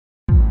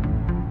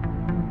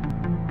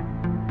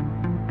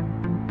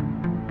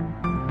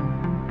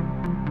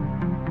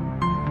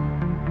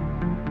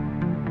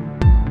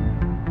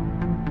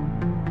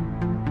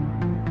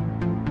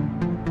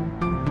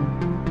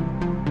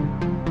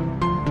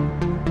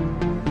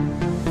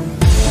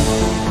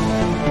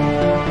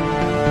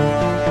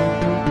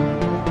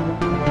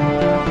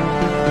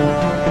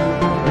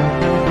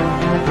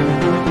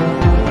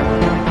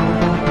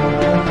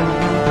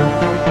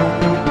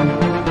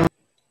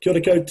Kia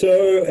ora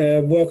koutou,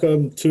 and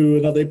welcome to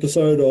another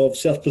episode of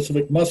South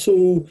Pacific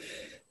Muscle.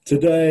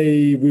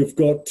 Today we've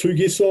got two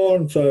guests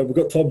on, so we've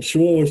got Tom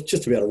Shaw, who's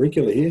just about a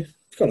regular here.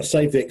 Kind of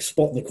saved that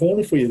spot in the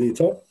corner for you there,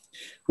 Tom.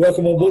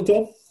 Welcome on board,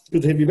 Tom.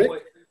 Good to have you back.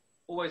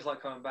 Always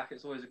like coming back.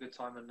 It's always a good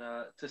time, and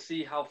to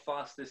see how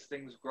fast this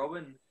thing's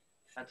growing,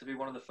 and to be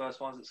one of the first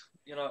ones. It's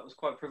it was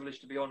quite a privilege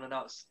to be on, and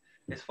now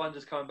it's fun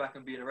just coming back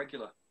and being a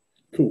regular.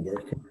 Cool, bro.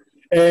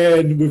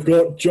 And we've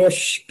got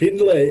Josh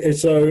Pendreigh. And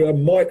so,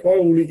 Mike, I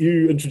will let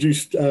you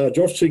introduce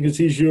Josh, seeing as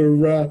he's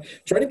your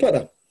training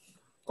partner.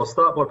 I'll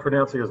start by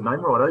pronouncing his name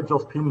right,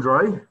 Josh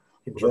Pendreigh.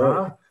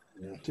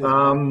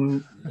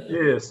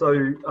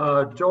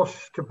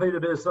 Josh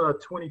competed as a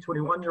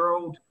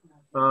 21-year-old,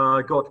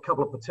 got a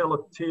couple of patella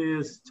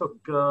tears, took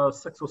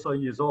 6 or so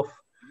years off,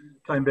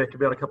 came back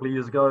about a couple of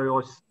years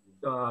ago.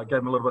 I gave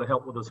him a little bit of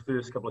help with his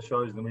first couple of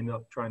shows, and then we ended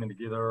up training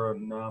together.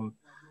 And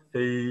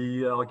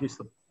I guess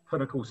the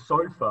pinnacle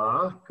so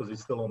far, because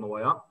he's still on the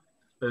way up,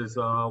 is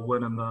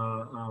winning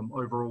the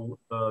overall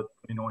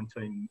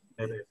 2019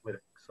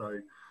 Athletic. So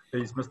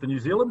he's Mr. New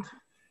Zealand,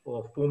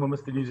 or former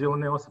Mr. New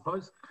Zealand now, I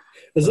suppose.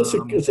 Is this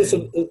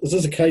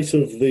a case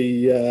of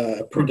the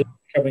apprentice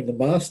becoming the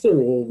master,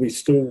 or are we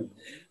still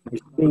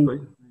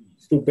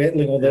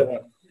battling on that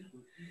one?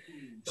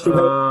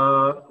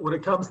 When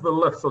it comes to the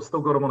lifts, I've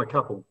still got him on a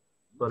couple,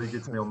 but he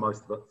gets me on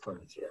most of it. So.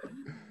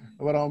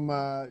 But I'm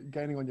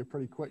gaining on you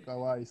pretty quick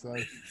though, so.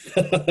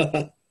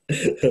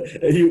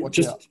 You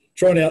just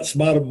trying to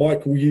outsmart him,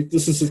 Michael.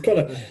 This is kind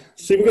of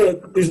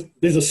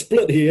there's a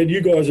split here, and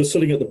you guys are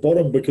sitting at the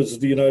bottom because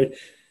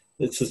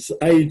it's this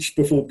age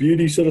before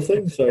beauty sort of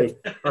thing. So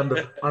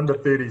under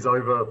 30s,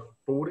 over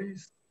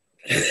 40s.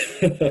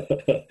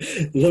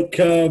 Look,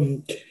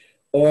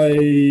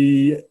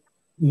 I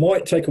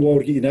might take a while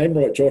to get your name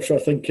right, Josh. I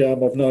think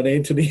I've known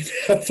Anthony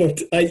now for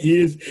 8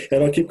 years,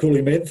 and I keep calling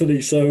him Anthony,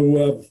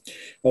 so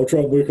I'll try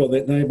and work on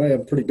that name.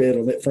 I'm pretty bad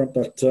on that front,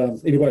 but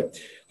anyway,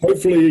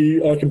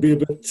 hopefully I can be a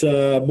bit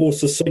more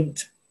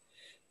succinct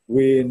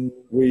when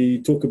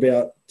we talk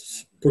about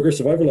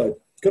progressive overload.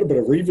 Got a bit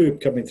of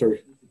reverb coming through.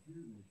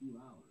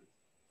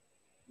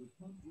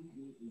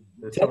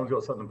 Someone's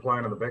got something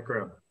playing in the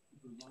background.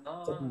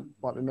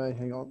 Might be me,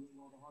 hang on.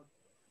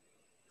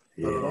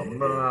 Yeah. Oh,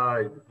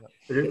 mate.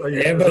 He's got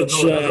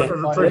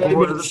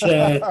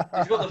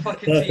the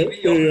fucking TV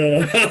on.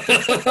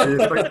 You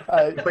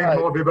think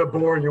it might be a bit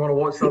boring, you want to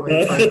watch something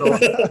at the same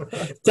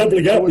time.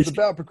 Doubling up. It's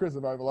about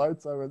progressive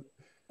overload, so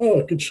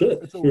good shit.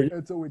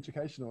 It's all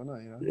educational, I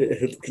know.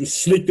 Yeah,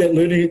 sneak that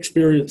learning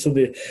experience in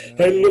there. Yeah.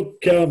 Hey,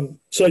 look,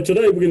 so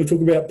today we're going to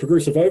talk about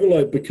progressive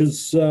overload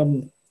because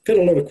I've had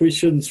a lot of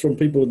questions from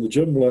people in the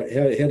gym, like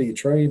how do you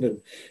train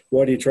and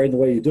why do you train the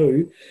way you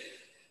do?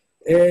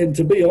 And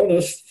to be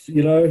honest,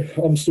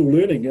 I'm still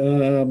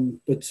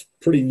learning. It's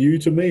pretty new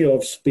to me.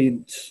 I've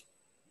spent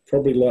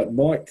probably like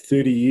Mike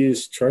 30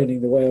 years training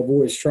the way I've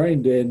always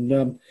trained, and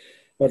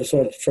I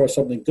decided to try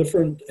something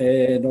different.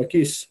 And I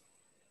guess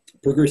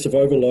progressive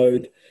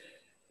overload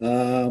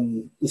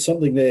is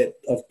something that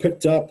I've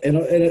picked up, and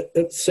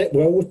it sat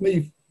well with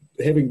me,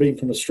 having been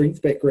from a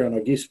strength background, I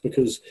guess,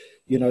 because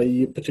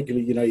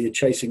you're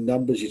chasing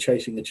numbers, you're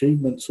chasing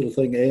achievements sort of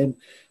thing. And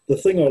the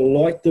thing I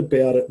liked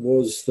about it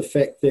was the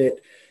fact that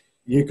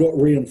you got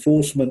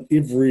reinforcement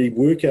every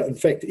workout. In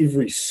fact,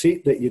 every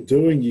set that you're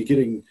doing, you're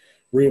getting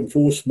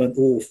reinforcement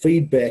or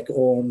feedback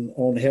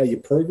on how your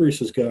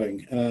progress is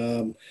going.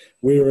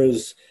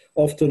 Whereas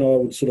often I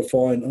would sort of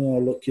find,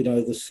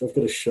 this I've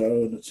got a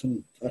show and it's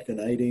in fucking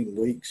 18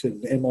 weeks,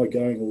 and am I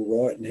going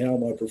all right, and how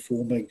am I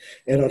performing?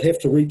 And I'd have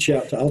to reach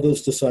out to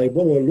others to say,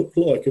 what do I look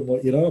like, and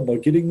am I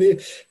getting there?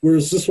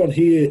 Whereas this one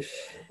here,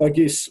 I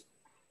guess,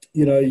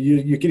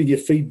 you're getting your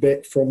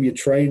feedback from your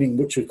training,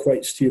 which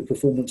equates to your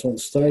performance on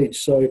stage.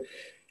 So,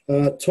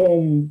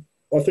 Tom,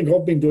 I think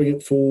I've been doing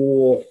it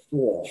for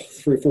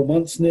 3 or 4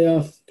 months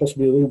now,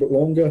 possibly a little bit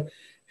longer.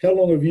 How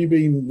long have you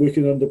been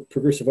working under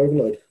progressive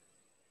overload?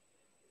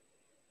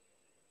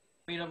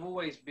 I mean, I've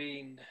always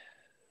been,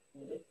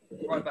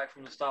 right back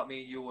from the start,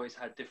 me and you always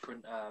had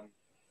different,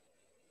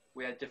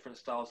 we had different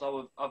styles.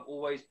 I've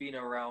always been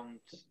around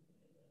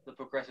the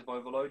progressive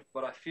overload,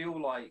 but I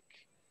feel like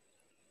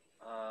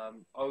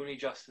only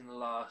just in the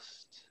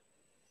last,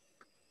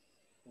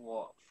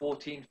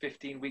 14,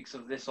 15 weeks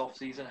of this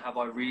off-season have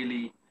I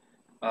really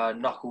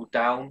knuckled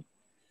down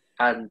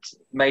and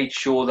made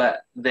sure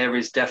that there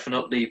is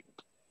definitely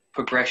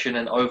progression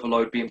and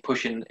overload being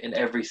pushed in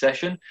every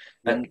session.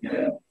 And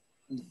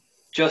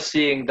just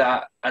seeing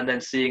that, and then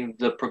seeing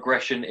the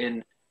progression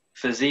in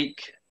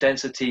physique,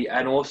 density,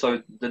 and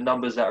also the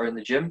numbers that are in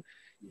the gym,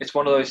 it's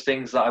one of those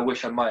things that I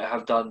wish I might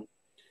have done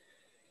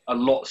a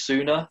lot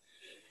sooner.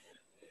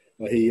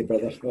 I hear you,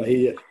 brother. I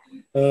hear you.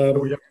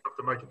 We have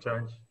to make a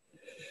change.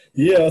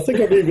 Yeah, I think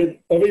I've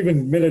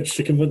even managed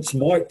to convince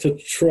Mike to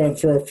try and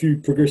throw a few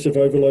progressive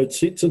overload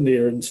sets in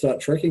there and start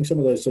tracking some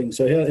of those things.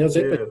 So how's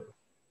that been?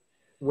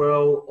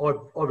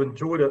 Well, I've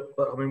enjoyed it,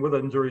 but I mean, with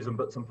injuries and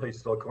bits and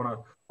pieces,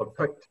 I've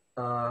picked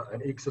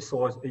an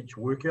exercise each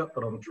workout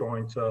that I'm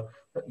trying to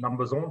hit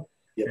numbers on.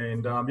 Yep.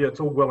 And yeah, it's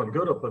all well and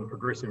good. I've been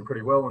progressing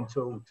pretty well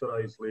until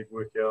today's leg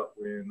workout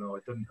when I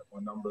didn't hit my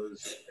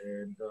numbers,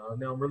 and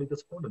now I'm really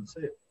disappointed to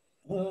see it.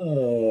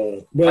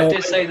 Oh, well, I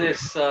did say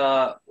this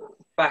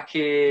back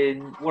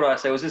in, what did I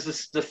say? Was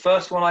this the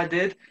first one I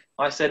did?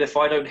 I said if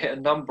I don't hit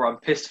a number, I'm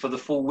pissed for the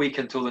full week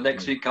until the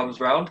next week comes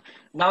round.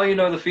 Now you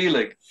know the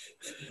feeling.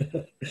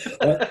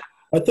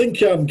 I think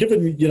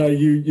given,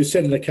 you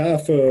sat in the car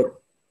for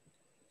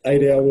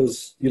 8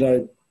 hours,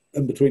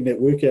 in between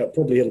that workout,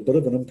 probably had a bit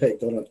of an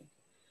impact on it.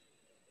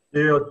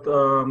 Yeah,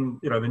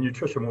 the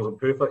nutrition wasn't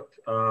perfect.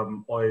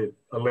 I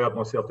allowed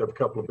myself to have a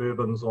couple of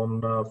bourbons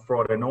on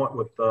Friday night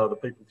with the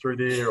people through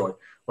there. I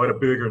had a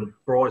burger and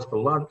fries for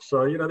lunch.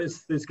 So,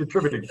 there's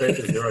contributing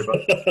factors there.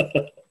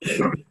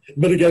 But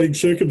mitigating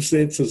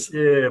circumstances.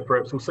 Yeah,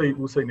 perhaps.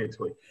 We'll see next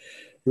week.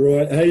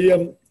 Right.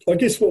 Hey, I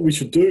guess what we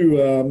should do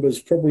is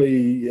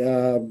probably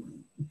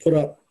put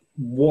up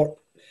what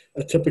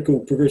a typical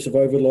progressive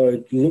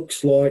overload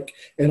looks like.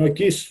 And I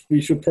guess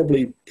we should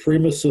probably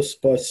premise this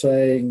by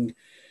saying,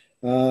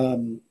 a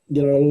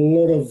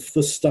lot of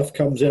this stuff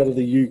comes out of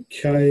the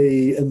UK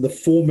in the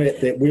format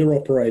that we're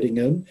operating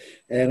in.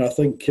 And I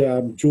think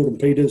Jordan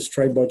Peters,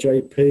 trained by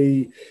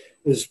JP,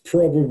 is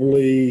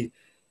probably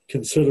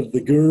considered the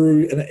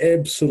guru, an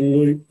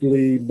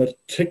absolutely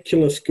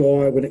meticulous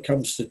guy when it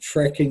comes to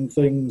tracking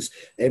things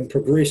and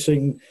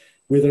progressing,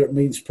 whether it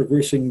means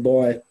progressing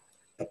by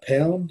a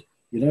pound,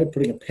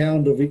 putting a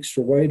pound of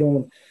extra weight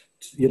on,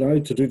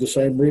 to do the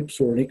same reps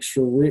or an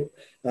extra rep.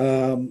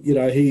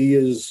 He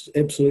is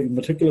absolutely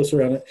meticulous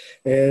around it.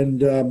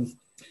 And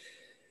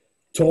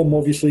Tom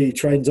obviously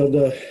trains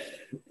under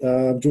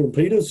Jordan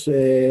Peters,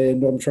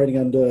 and I'm training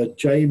under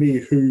Jamie,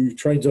 who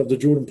trains under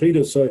Jordan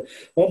Peters. So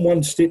I'm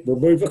one step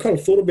removed. I kind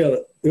of thought about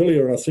it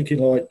earlier, and I was thinking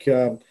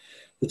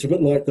it's a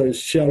bit like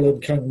those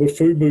Shaolin Kung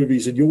Fu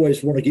movies, and you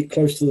always want to get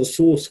close to the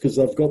source because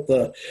they've got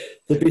the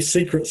best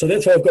secret. So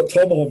that's why I've got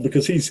Tom on,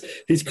 because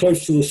he's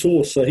close to the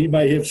source, so he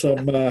may have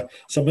some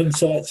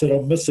insights that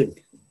I'm missing.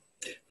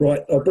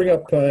 Right, I'll bring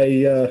up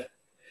a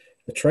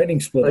training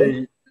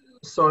split.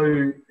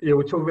 So, yeah,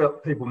 we're talking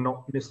about people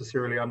not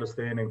necessarily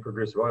understanding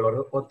progressive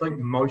overload. I think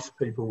most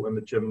people in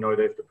the gym know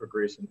they have to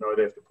progress and know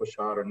they have to push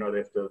harder and know they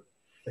have to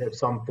have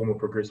some form of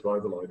progressive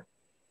overload.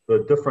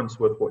 The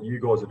difference with what you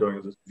guys are doing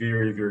is it's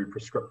very, very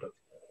prescriptive.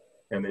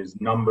 And there's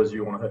numbers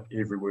you want to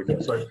hit every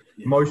workout. So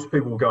most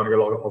people are going to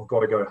go like, I've got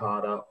to go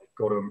harder, I've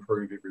got to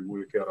improve every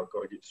workout, I've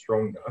got to get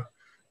stronger.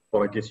 But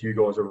I guess you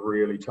guys are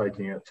really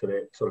taking it to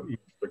that sort of nth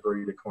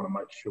degree to kind of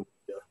make sure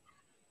the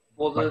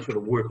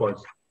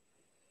workload's...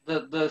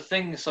 The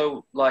thing,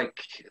 so like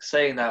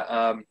saying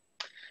that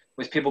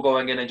with people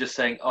going in and just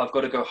saying, oh, I've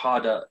got to go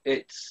harder,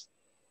 it's,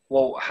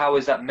 well, how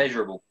is that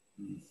measurable?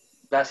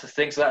 That's the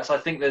thing. So that's, I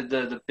think,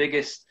 the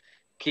biggest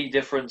key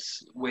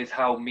difference with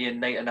how me and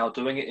Nate are now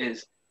doing it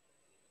is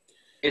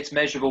it's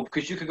measurable,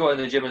 because you could go in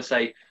the gym and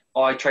say,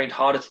 oh, I trained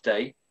harder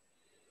today,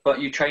 but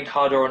you trained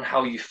harder on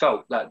how you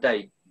felt that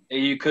day.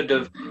 You could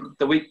have,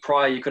 the week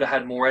prior, you could have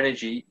had more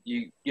energy.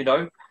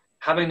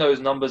 Having those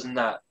numbers in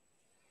that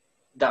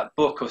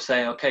book of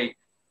saying, okay,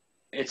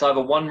 it's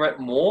either 1 rep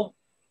more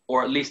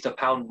or at least a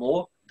pound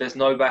more. There's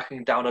no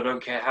backing down. I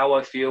don't care how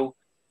I feel.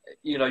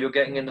 You're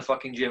getting in the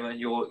fucking gym and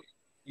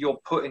you're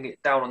putting it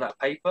down on that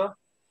paper.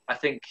 I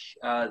think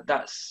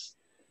that's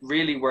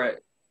really where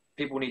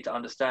people need to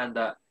understand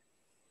that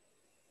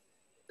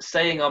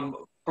saying I'm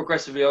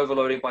progressively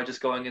overloading by just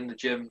going in the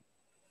gym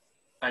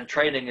and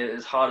training it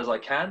as hard as I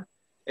can,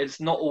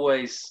 it's not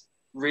always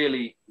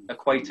really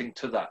equating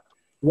to that.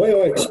 The way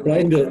I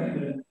explained it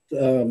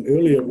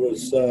earlier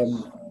was,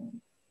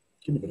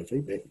 give me a bit of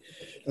feedback.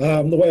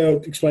 The way I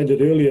explained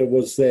it earlier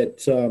was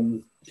that,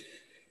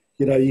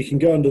 you can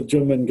go into the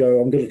gym and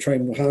go, I'm going to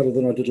train harder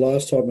than I did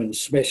last time, and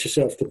smash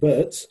yourself to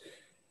bits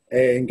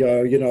and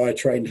go, I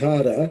trained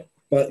harder.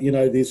 But,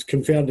 there's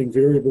confounding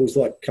variables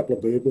like a couple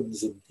of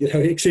bourbons and,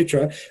 et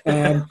cetera.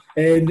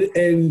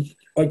 And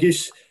I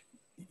guess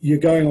you're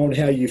going on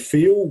how you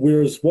feel,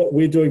 whereas what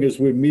we're doing is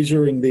we're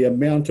measuring the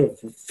amount of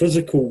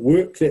physical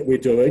work that we're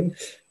doing,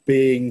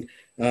 being,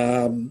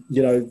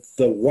 the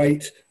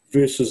weight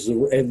versus the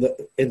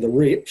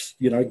reps,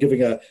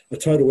 giving a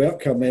total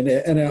outcome.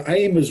 And our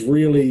aim is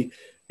really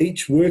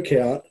each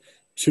workout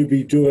to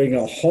be doing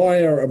a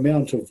higher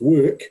amount of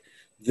work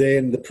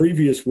than the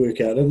previous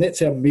workout. And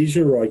that's our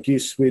measure, I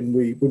guess, when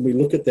we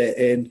look at that.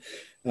 And,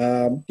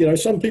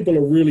 some people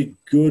are really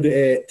good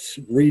at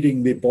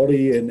reading their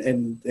body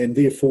and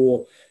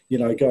therefore,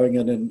 going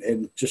in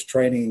and just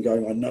training and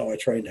going, I know I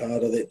trained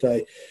harder that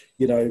day,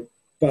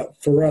 But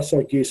for us,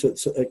 I guess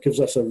it gives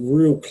us a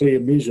real clear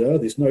measure.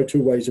 There's no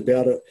two ways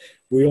about it.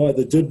 We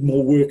either did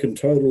more work in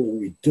total or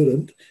we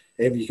didn't,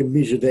 and you can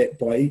measure that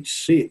by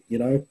each set.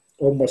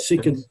 On my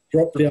second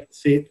drop down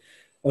set,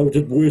 I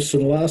did worse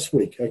than last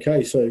week.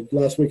 Okay, so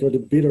last week I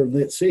did better in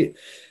that set.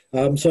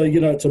 So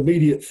it's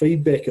immediate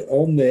feedback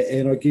on that,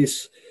 and I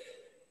guess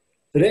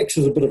it acts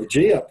as a bit of a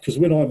G-up, because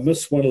when I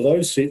miss one of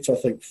those sets, I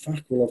think,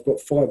 fuck, well, I've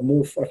got 5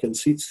 more fucking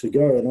sets to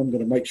go, and I'm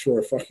going to make sure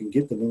I fucking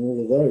get them in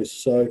all of those.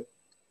 So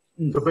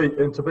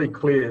To be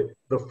clear,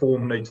 the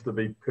form needs to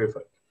be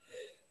perfect,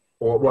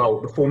 or well,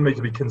 the form needs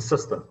to be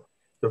consistent.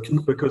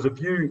 Because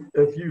if you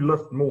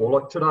lift more,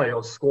 like today, I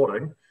was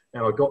squatting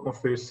and I got my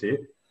first set,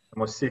 and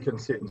my second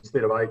set,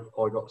 instead of 8,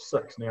 I got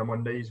 6. Now my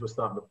knees were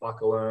starting to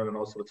buckle in, and I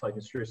was sort of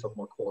taking stress off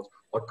my quads.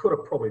 I could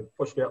have probably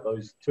pushed out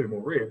those 2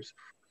 more reps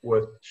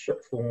with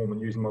shit form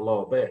and using my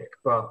lower back,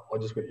 but I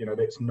just went,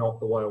 that's not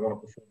the way I want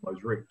to perform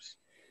those reps.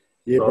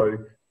 Yeah, so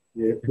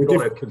you've got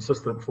to have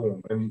consistent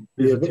form, and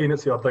there's a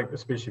tendency, I think,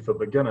 especially for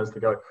beginners,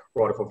 to go,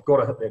 right, if I've got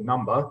to hit that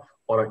number,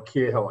 I don't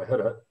care how I hit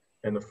it,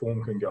 and the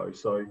form can go.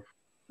 So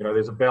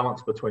there's a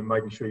balance between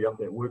making sure you up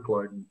that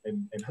workload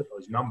and hit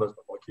those numbers,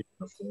 but by keeping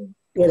the form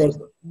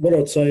consistent. What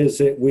I'd say is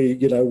that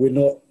we're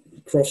not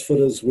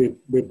CrossFitters,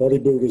 we're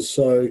bodybuilders,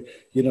 so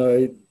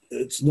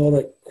it's not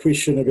a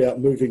question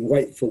about moving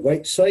weight for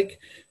weight's sake.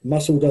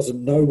 Muscle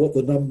doesn't know what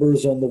the number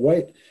is on the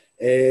weight,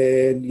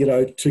 and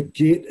to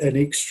get an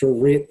extra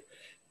rep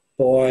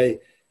by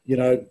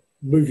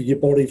moving your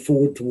body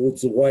forward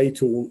towards the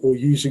weight or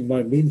using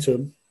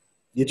momentum,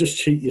 you just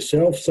cheat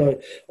yourself. So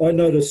I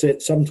notice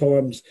that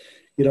sometimes.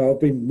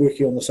 I've been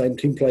working on the same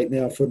template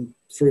now for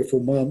 3 or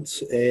 4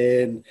 months,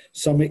 and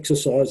some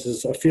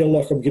exercises I feel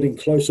like I'm getting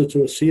closer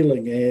to a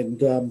ceiling,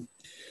 and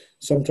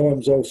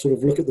sometimes I'll sort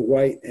of look at the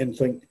weight and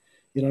think,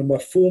 my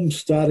form's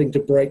starting to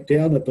break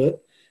down a bit,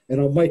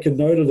 and I'll make a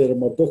note of that in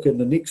my book, and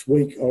the next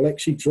week I'll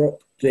actually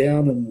drop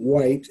down in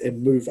weight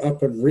and move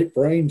up in rep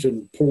range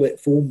and pull that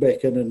form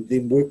back in and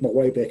then work my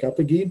way back up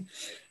again.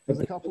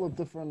 There's a couple of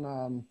different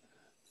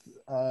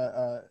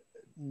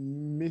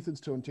methods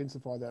to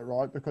intensify that,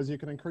 right? Because you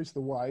can increase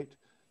the weight,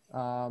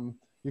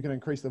 you can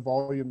increase the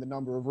volume, the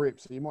number of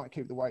reps. So you might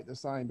keep the weight the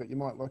same, but you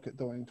might look at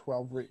doing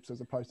 12 reps as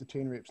opposed to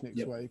 10 reps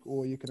next week,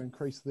 or you can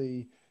increase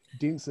the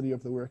density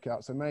of the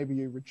workout. So maybe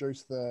you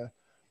reduce the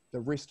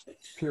rest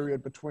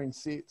period between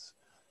sets.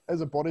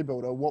 As a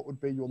bodybuilder, what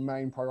would be your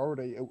main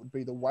priority? It would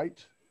be the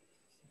weight.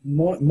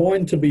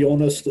 Mine, to be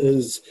honest,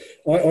 is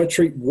I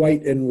treat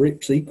weight and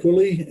reps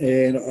equally,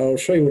 and I'll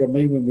show you what I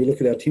mean when we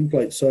look at our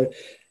template. So,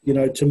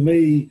 to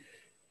me,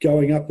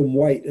 going up in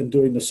weight and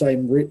doing the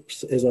same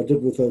reps as I did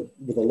with a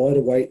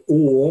lighter weight,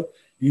 or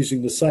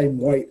using the same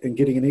weight and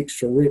getting an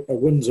extra rep, a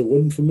win's a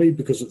win for me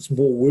because it's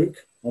more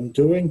work I'm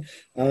doing.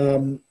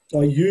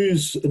 I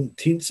use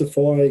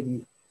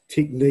intensifying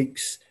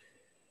techniques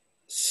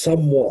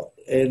somewhat,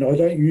 and I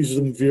don't use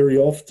them very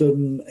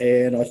often,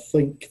 and I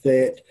think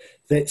that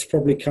that's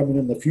probably coming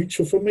in the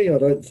future for me. I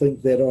don't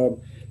think that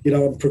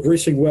I'm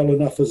progressing well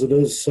enough as it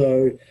is,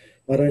 so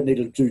I don't need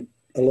to do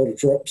a lot of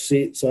drop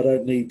sets. I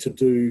don't need to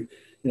do,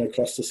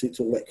 cluster sets,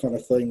 all that kind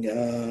of thing.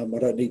 I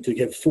don't need to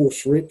have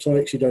forced reps. I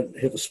actually don't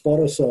have a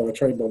spotter, so I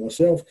train by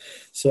myself.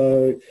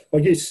 So I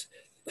guess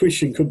the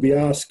question could be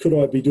asked, could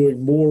I be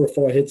doing more if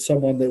I had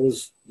someone that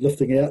was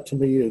lifting out to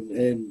me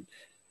and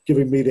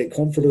giving me that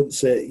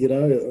confidence that,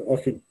 I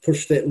could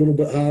push that a little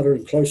bit harder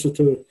and closer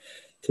to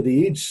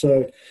the edge.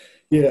 So,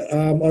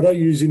 I don't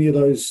use any of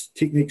those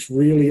techniques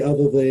really,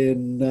 other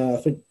than I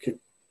think a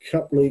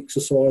couple of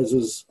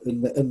exercises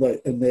in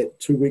that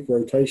 2-week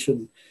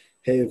rotation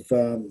have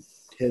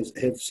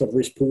some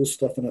rest pause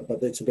stuff in it,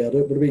 but that's about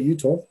it. What about you,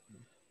 Tom?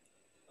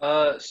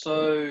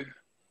 So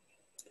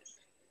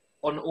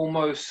on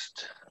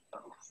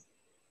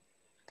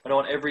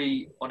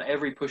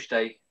every push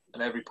day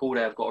and every pull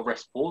day, I've got a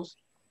rest pause,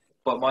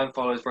 but mine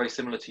follows very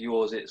similar to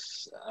yours.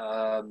 It's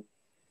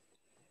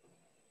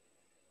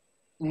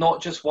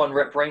not just one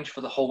rep range for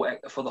the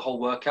whole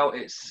workout.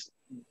 It's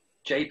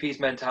JP's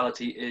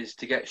mentality is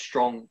to get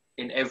strong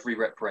in every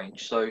rep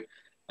range. So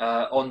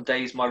on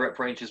days, my rep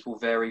ranges will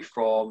vary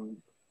from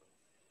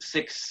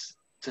 6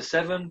 to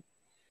 7,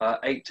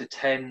 8 to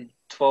 10,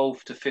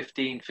 12 to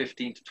 15,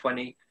 15 to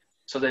 20.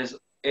 So there's,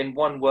 in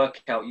one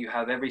workout, you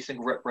have every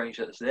single rep range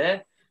that's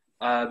there.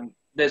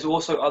 There's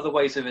also other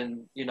ways of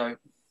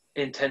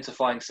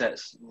intensifying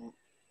sets,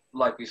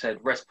 like we said,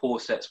 rest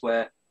pause sets,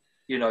 where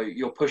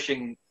you're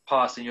pushing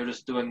past and you're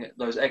just doing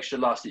those extra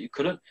lasts that you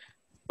couldn't.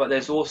 But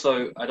there's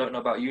also, I don't know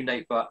about you,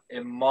 Nate, but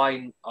in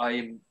mine,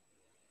 my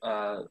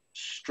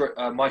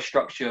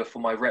structure for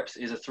my reps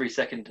is a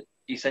 3-second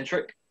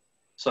eccentric.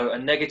 So a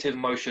negative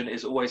motion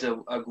is always a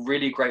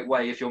really great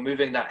way, if you're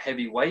moving that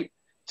heavy weight,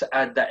 to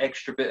add that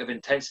extra bit of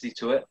intensity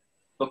to it,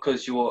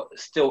 because you're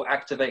still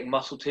activating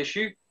muscle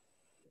tissue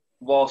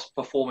whilst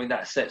performing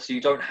that set. So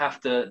you don't have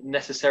to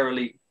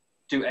necessarily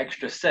do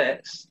extra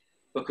sets,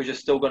 because you're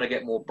still going to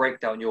get more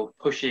breakdown. You're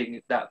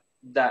pushing that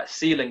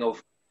ceiling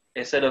of,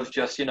 instead of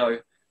just,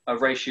 a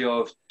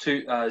ratio of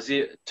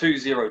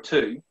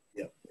 2:0:2,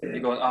 you're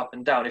going up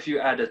and down. If you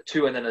add a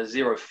 2 and then a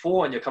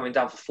 0:4 and you're coming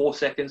down for 4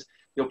 seconds,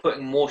 you're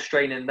putting more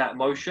strain in that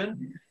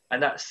motion.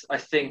 And that's, I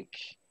think,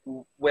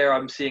 where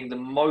I'm seeing the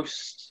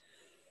most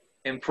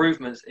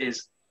improvements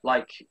is,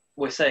 like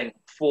we're saying,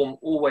 form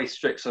always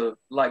strict. So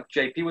like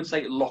JP would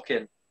say, lock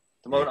in.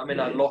 The moment I'm in,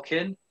 I lock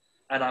in,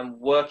 and I'm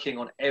working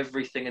on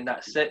everything in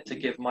that set to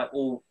give my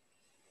all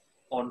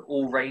on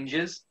all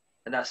ranges.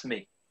 And that's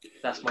me.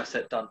 That's my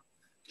set done.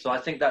 So I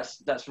think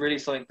that's really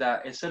something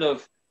that, instead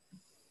of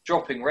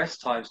dropping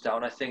rest times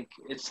down, I think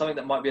it's something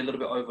that might be a little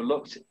bit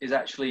overlooked, is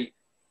actually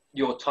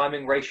your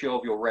timing ratio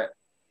of your rep.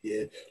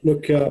 Yeah.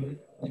 Look,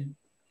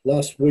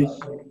 last week,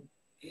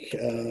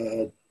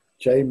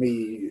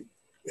 Jamie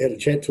had a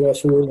chat to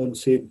us all and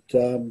said,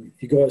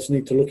 you guys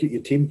need to look at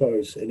your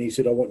tempos. And he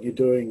said, I want you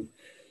doing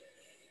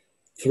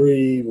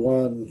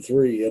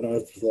 3-1-3, and I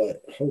was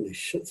like, holy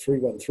shit,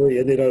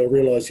 3-1-3. And then I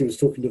realised he was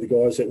talking to the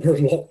guys that were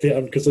in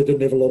lockdown because they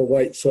didn't have a lot of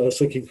weight. So I was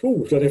thinking,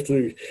 oh, don't have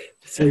to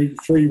do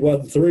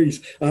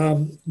 3-1-3s.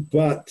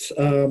 But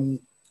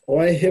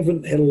I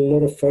haven't had a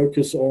lot of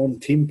focus on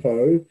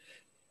tempo,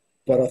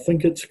 but I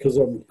think it's because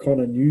I'm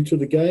kind of new to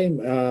the game.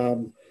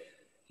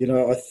 You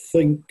know, I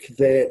think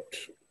that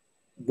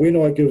when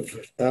I give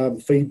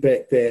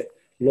feedback that,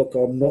 look,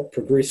 I'm not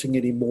progressing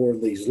anymore in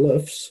these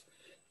lifts,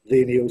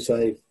 then he'll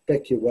say,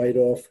 back your weight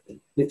off,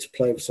 let's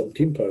play with some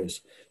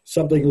tempos.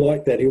 Something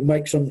like that. He'll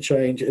make some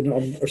change, and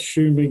I'm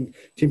assuming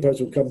tempos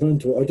will come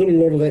into it. I did a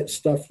lot of that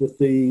stuff with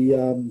the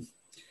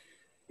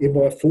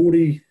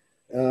MI40,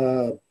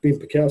 Ben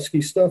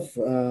Pikowski stuff.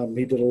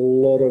 He did a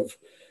lot of,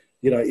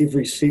 you know,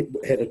 every set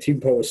had a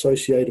tempo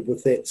associated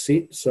with that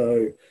set.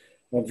 So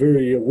I'm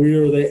very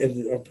aware of that.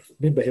 And I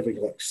remember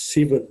having like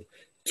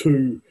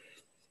 7-2-3,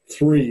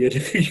 and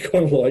you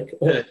kind of like,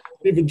 oh,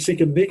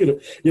 7-second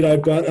negative, you know,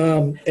 but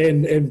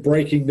and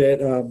breaking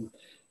that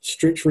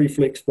stretch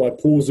reflex by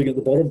pausing at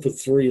the bottom for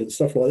 3 and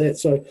stuff like that.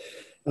 So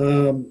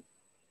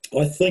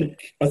I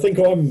think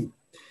I'm,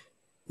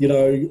 you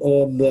know,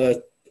 on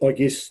the, I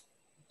guess,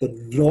 the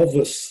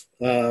novice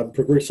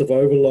progressive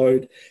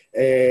overload,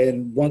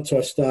 and once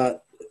I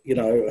start, you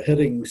know,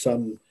 hitting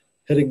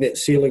that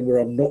ceiling where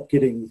I'm not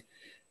getting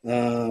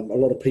a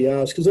lot of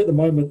PRs, because at the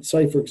moment,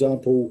 say for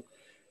example,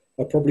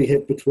 I probably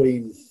have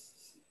between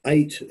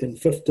 8 and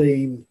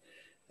 15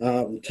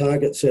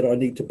 targets that I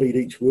need to beat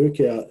each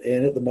workout,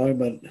 and at the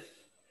moment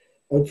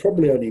I've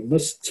probably only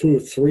missed 2 or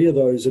 3 of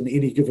those in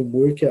any given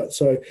workout.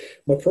 So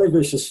my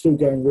progress is still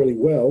going really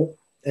well,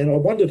 and I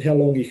wondered how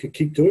long you could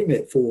keep doing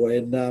that for.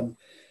 And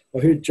I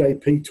heard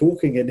JP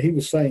talking, and he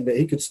was saying that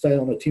he could stay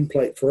on a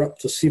template for up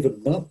to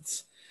 7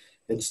 months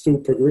and still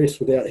progress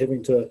without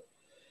having to,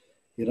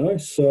 you know.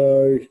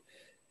 So,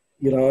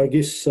 you know, I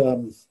guess,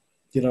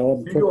 you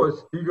know,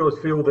 do you guys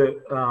feel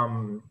that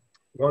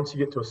once you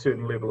get to a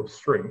certain level of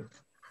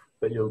strength,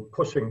 that you're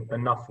pushing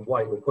enough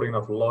weight or putting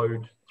enough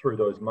load through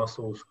those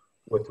muscles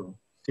with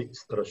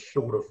sets that are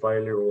short of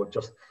failure or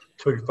just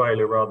to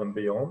failure rather than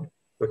beyond?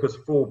 Because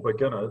for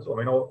beginners, I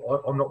mean,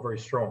 I'm not very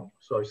strong,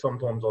 so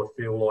sometimes I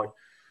feel like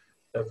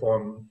if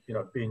I'm, you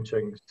know,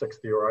 benching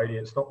 60 or 80,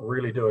 it's not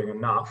really doing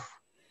enough,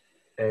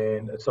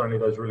 and it's only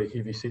those really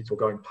heavy sets or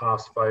going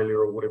past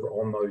failure or whatever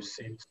on those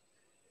sets,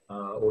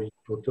 or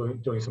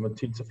doing some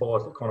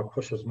intensifiers that kind of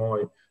pushes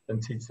my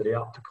intensity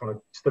up to kind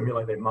of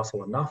stimulate that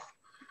muscle enough.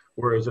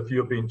 Whereas if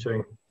you're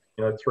benching,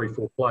 you know,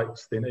 3-4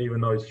 plates, then even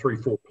those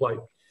 3-4 plate,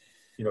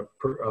 you know,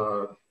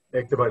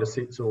 activator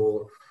sets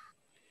or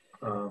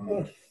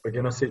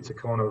beginner sets are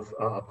kind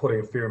of putting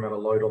a fair amount of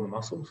load on the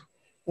muscles.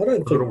 I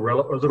don't think... Is it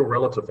all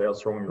relative how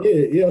strong you are?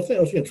 Yeah, I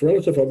think it's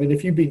relative. I mean,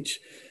 if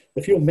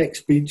your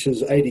max bench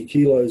is 80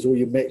 kilos or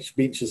your max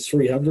bench is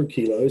 300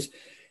 kilos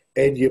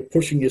and you're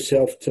pushing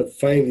yourself to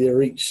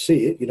failure each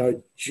set, you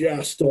know,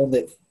 just on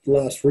that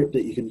last rep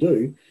that you can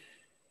do,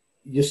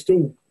 you're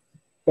still,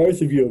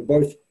 both of you are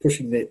both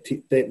pushing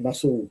that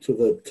muscle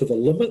to the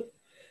limit,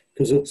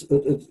 because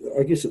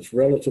I guess it's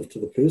relative to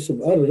the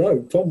person. I don't know.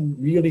 Tom,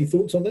 you got any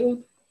thoughts on that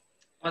one?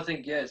 I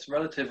think, yeah, it's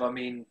relative. I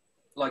mean,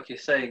 like you're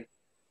saying,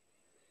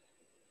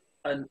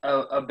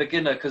 a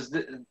beginner, because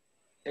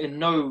in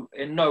no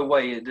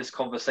way in this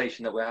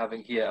conversation that we're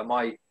having here am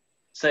I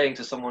saying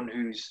to someone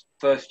who's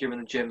first year in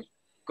the gym,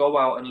 go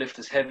out and lift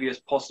as heavy as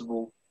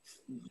possible,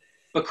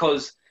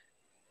 because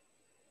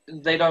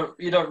you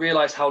don't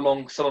realize how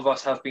long some of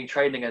us have been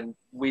training, and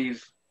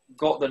we've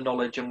got the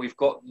knowledge and we've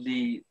got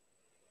the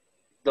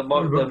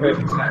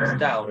movement patterns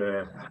down.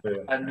 Yeah.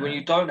 And when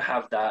you don't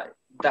have that,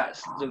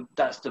 that's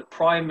the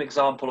prime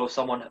example of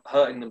someone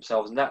hurting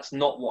themselves, and that's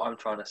not what I'm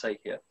trying to say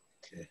here.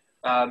 Okay.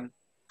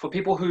 For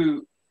people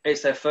who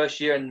it's their first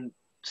year and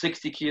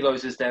 60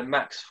 kilos is their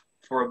max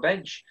for a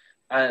bench,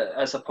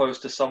 as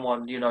opposed to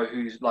someone, you know,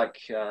 who's like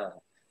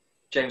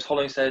James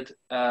Holling said,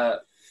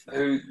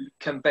 who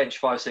can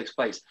bench 5-6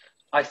 plates.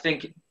 I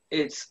think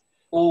it's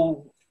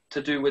all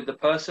to do with the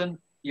person.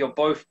 You're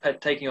both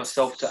taking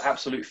yourself to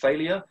absolute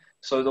failure,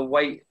 so the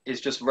weight is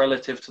just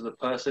relative to the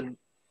person.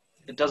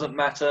 It doesn't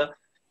matter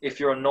if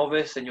you're a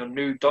novice and you're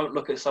new. Don't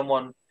look at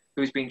someone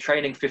who's been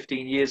training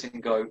 15 years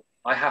and go,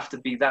 I have to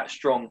be that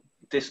strong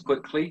this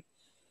quickly,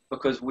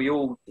 because we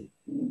all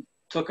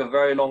took a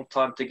very long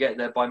time to get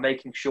there by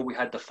making sure we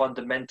had the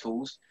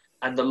fundamentals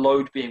and the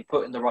load being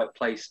put in the right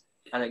place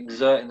and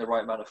exerting the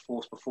right amount of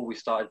force before we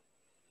started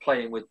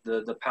playing with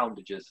the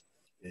poundages.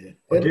 Yeah.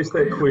 I guess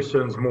that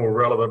question's more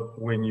relevant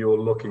when you're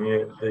looking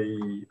at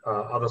the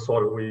other side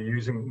of it, where you're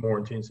using more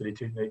intensity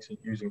techniques and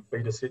using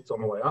feeder sets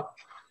on the way up,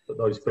 but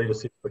those feeder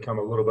sets become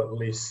a little bit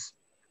less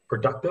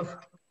productive.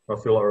 I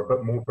feel like are a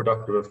bit more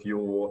productive if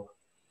you're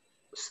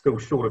still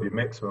short of your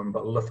maximum,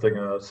 but lifting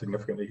a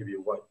significantly heavier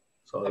weight.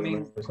 So I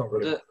mean, it's not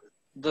really.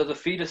 The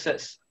feeder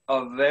sets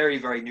are very,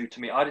 very new to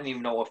me. I didn't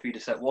even know what a feeder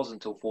set was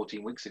until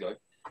 14 weeks ago.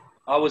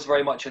 I was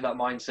very much in that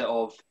mindset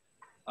of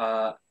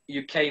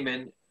you came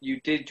in, you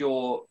did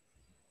your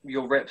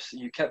reps,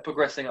 you kept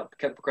progressing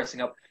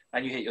up,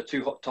 and you hit your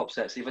 2 hot top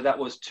sets. Either that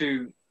was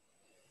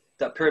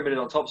that pyramid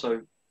on top,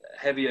 so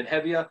heavier and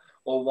heavier,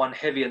 or one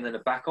heavier and then a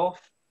back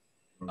off.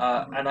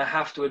 And I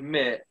have to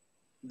admit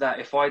that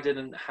if I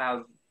didn't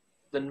have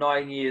the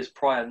 9 years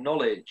prior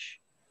knowledge,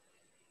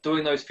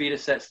 doing those feeder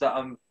sets that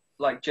I'm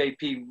like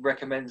JP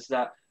recommends,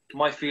 that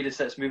my feeder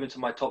sets move into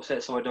my top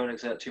set so I don't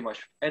exert too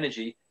much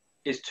energy,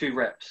 is 2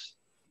 reps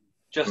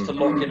just to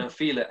lock in and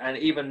feel it. And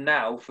even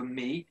now for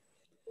me,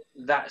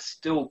 that's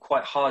still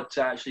quite hard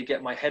to actually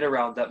get my head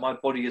around, that my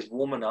body is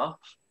warm enough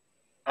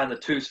and the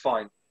 2's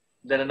fine.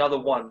 Then another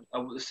one,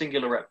 a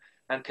singular rep,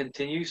 and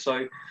continue.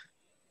 So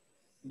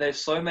there's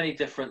so many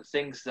different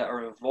things that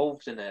are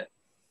involved in it.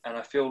 And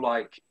I feel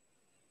like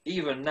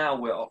even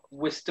now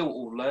we're still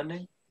all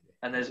learning,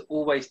 and there's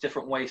always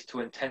different ways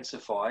to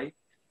intensify.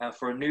 And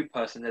for a new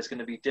person, there's going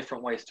to be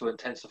different ways to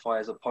intensify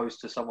as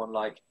opposed to someone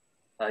like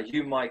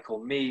you, Mike,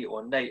 or me,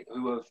 or Nate,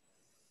 who have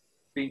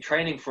been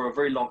training for a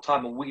very long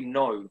time, and we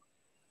know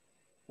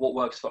what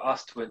works for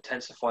us to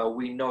intensify, or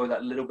we know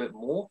that little bit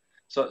more.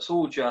 So it's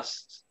all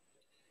just,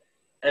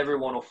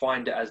 everyone will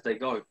find it as they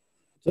go.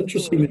 It's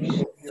interesting that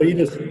you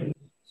feed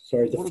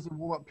Sorry. What does the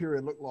warm-up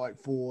period look like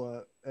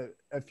for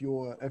if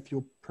you're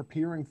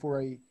preparing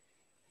for a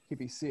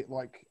heavy set?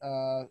 Like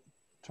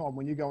Tom,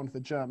 when you go into the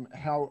gym,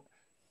 how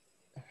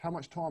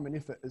much time and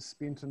effort is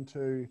spent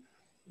into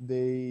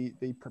the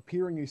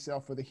preparing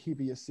yourself for the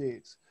heavier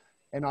sets?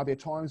 And are there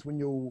times when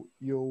you'll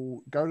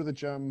go to the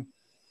gym,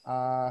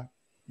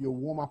 you'll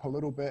warm up a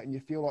little bit, and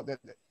you feel like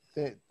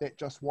that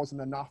just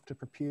wasn't enough to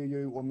prepare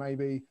you, or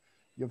maybe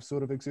you've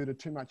sort of exerted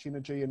too much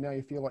energy and now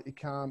you feel like you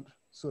can't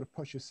sort of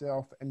push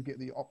yourself and get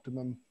the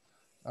optimum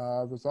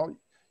result?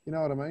 You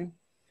know what I mean?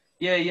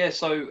 Yeah.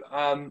 So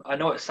I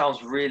know it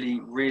sounds really,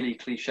 really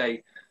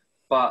cliche,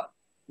 but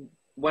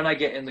when I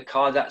get in the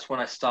car, that's when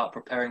I start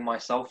preparing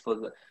myself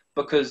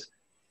because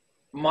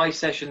my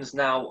sessions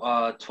now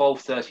are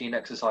 12, 13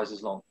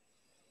 exercises long.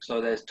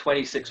 So there's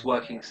 26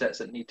 working sets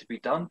that need to be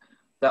done,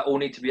 that all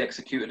need to be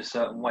executed a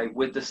certain way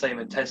with the same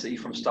intensity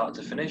from start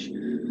to finish.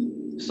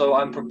 So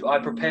I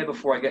prepare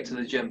before I get to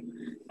the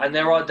gym. And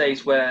there are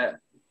days where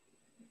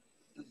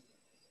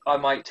I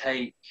might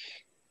take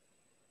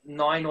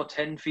 9 or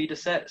 10 feeder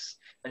sets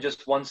and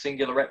just one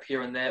singular rep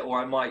here and there, or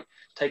I might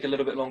take a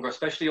little bit longer,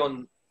 especially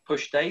on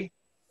push day.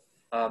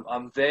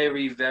 I'm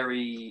very,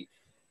 very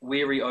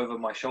weary over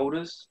my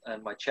shoulders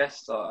and my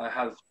chest. I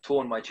have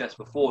torn my chest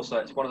before, so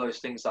it's one of those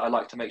things that I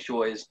like to make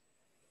sure is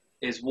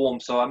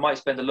warm. So I might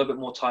spend a little bit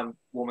more time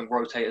warming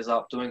rotators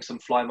up, doing some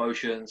fly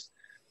motions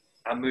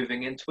and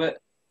moving into it.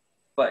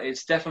 But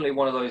it's definitely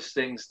one of those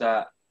things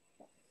that,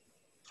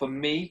 for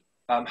me,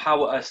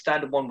 how a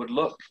standard one would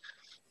look,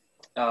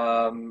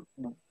 a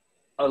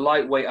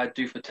lightweight I'd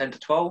do for 10 to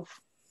 12,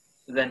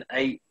 then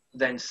 8,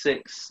 then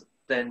 6,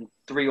 then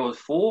 3 or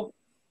 4,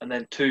 and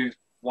then 2,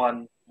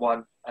 1,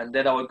 1, and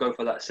then I would go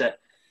for that set.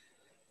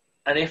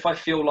 And if I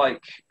feel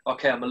like,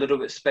 okay, I'm a little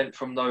bit spent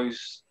from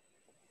those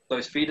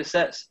feeder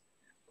sets,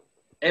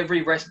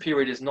 every rest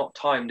period is not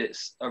timed.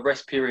 It's a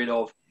rest period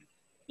of,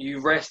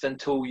 you rest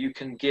until you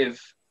can give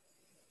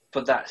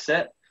for that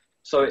set.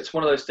 So it's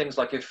one of those things,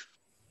 like if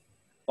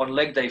on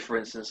leg day, for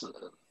instance,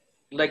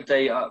 leg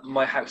day,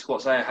 my hack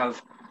squats, I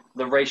have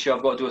the ratio,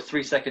 I've got to do a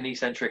 3-second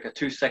eccentric, a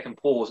 2-second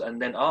pause,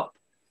 and then up,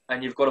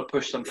 and you've got to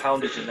push some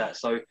poundage in that.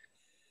 So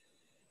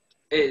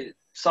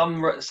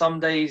some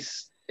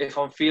days, if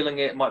I'm feeling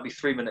it, it might be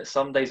 3 minutes.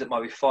 Some days it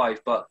might be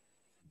 5, but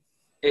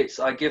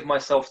I give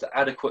myself the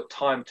adequate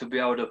time to be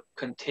able to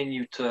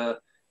continue to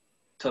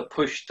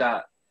push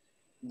that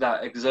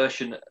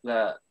exertion,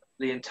 that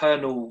the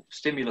internal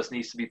stimulus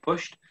needs to be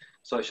pushed.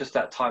 So it's just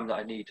that time that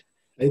I need.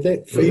 Hey,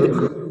 that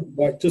feeder,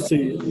 like just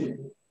the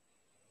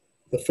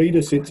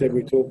feeder sets that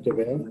we talked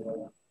about,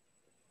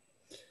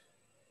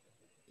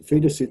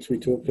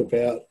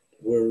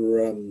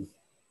 were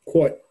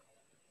quite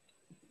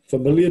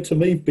familiar to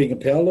me, being a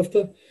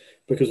powerlifter,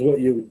 because what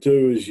you would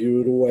do is you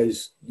would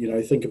always,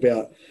 think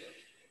about,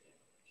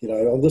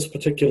 on this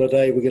particular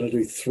day, we're going to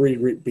do 3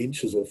 rep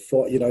benches or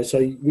 5,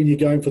 so when you're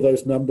going for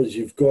those numbers,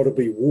 you've got to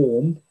be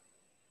warm,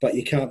 but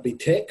you can't be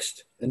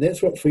taxed. And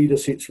that's what feeder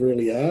sets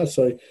really are.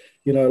 So,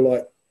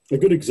 like a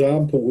good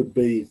example would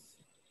be,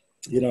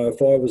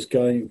 if I was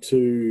going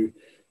to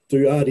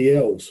do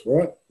RDLs,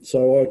 right?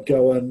 So I'd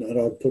go in and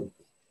I'd put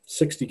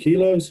 60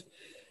 kilos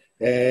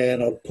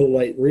and I'd pull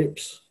 8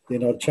 reps.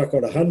 Then I'd chuck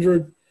on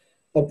 100.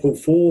 I'd pull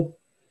 4,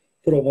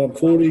 put on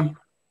 140,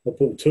 I'd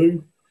pull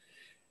 2.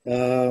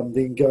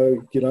 Then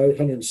go,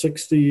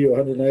 160 or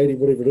 180,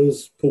 whatever it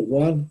is, pull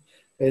 1.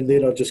 And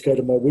then I'd just go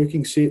to my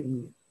working set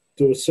and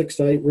do a 6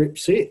 to 8 rep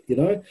set,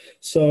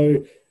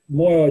 So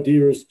my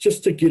idea is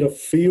just to get a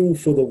feel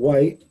for the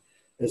weight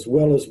as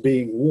well as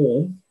being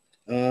warm.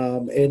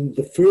 And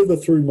the further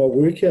through my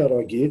workout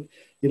I get,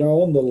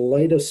 on the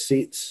later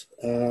sets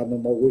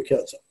in my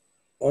workouts,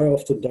 I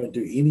often don't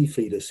do any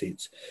feeder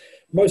sets.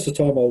 Most of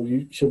the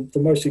time, for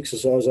most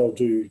exercise, I'll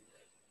do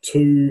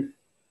 2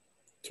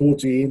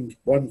 towards the end,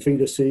 1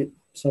 feeder set,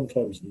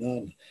 sometimes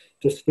none,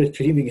 just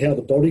depending how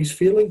the body's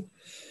feeling.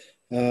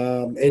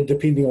 And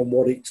depending on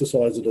what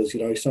exercise it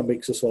is, some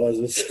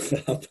exercises,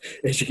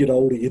 as you get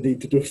older, you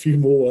need to do a few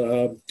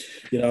more,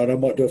 and I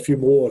might do a few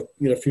more,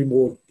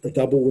 a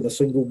double and a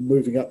single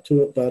moving up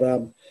to it.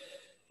 But,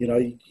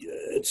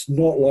 it's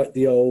not like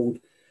the old,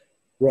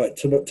 right,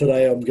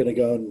 today I'm going to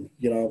go and,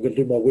 I'm going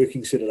to do my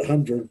working set at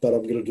 100, but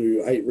I'm going to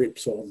do 8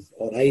 reps on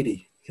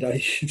 80.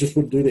 You just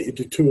wouldn't do that. You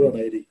do 2 on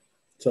 80.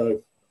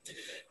 So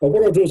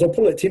what I'll do is I'll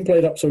pull that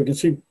template up so we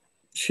can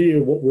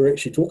share what we're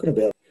actually talking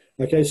about.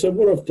 Okay, so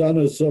what I've done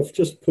is I've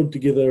just put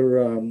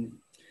together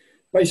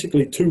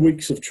basically 2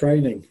 weeks of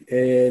training,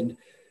 and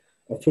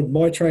I've put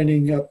my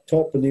training up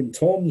top and then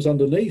Tom's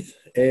underneath.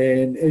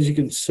 And as you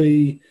can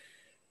see,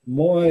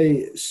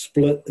 my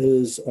split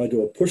is I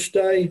do a push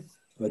day,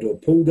 I do a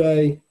pull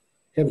day,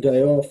 have a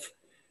day off,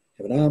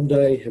 have an arm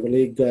day, have a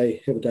leg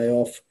day, have a day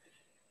off,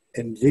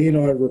 and then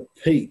I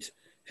repeat.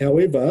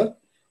 However,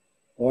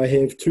 I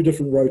have 2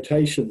 different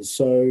rotations.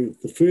 So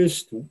the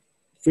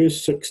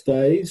first 6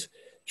 days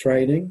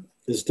training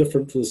is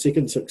different to the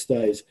second 6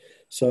 days.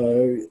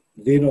 So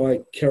then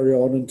I carry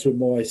on into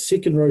my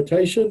second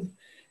rotation,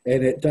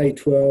 and at day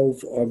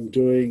 12,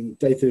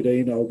 day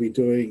 13, I'll be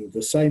doing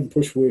the same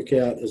push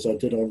workout as I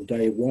did on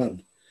day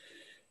 1.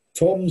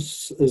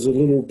 Tom's is a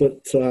little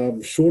bit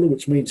shorter,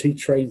 which means he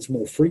trains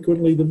more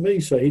frequently than me.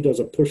 So he does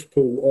a push,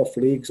 pull, off,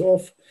 legs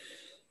off.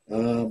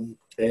 And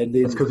then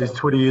that's because he's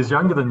 20 years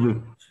younger than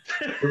you.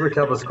 He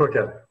recovers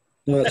quicker.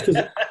 No, it's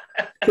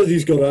because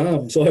he's got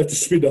arms. I have to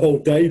spend the whole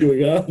day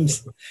doing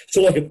arms. It's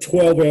like a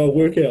 12-hour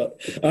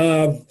workout.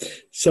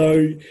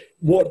 So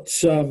what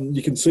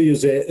you can see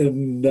is that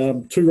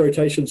in 2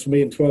 rotations for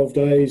me in 12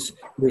 days,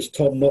 whereas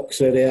Tom knocks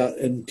that out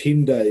in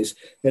 10 days.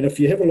 And if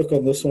you have a look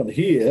on this one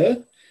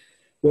here,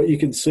 what you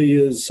can see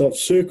is I've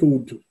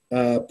circled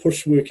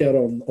push workout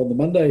on the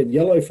Monday in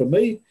yellow for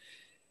me.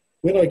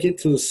 When I get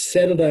to the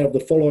Saturday of the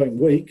following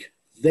week,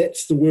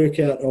 that's the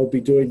workout. I'll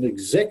be doing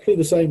exactly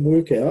the same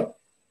workout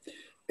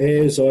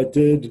as I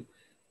did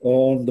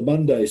on the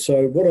Monday.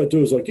 So what I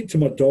do is I get to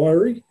my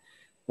diary,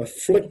 I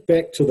flick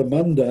back to the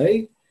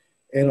Monday,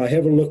 and I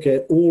have a look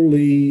at all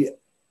the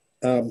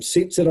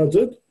sets that I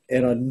did,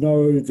 and I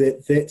know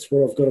that that's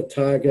what I've got to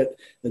target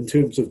in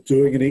terms of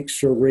doing an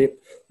extra rep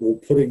or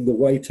putting the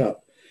weight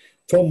up.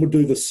 Tom would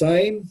do the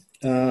same.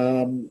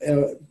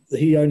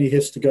 He only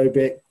has to go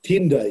back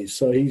 10 days,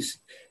 so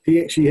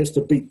he actually has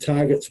to beat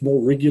targets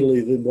more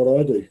regularly than what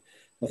I do.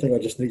 I think I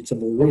just need some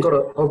more rest.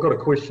 I've got a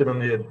question in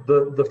there.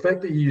 The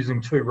fact that you're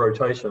using 2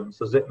 rotations,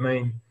 does that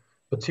mean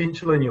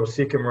potentially in your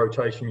second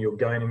rotation you're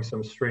gaining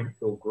some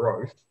strength or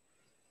growth,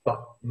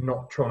 but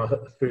not trying to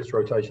hit the first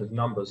rotation's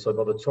numbers? So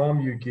by the time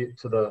you get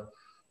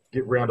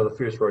round to the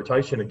first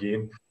rotation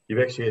again,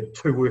 you've actually had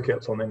 2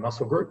 workouts on that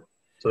muscle group.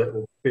 So that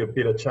will be a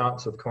better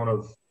chance of kind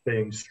of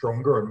being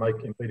stronger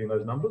and beating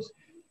those numbers.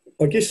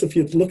 I guess if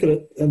you look at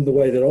it in the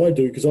way that I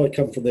do, because I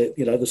come from that,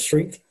 the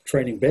strength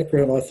training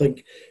background, I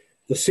think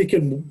the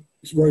second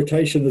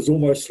rotation is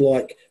almost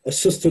like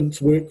assistance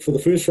work for the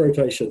first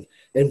rotation,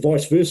 and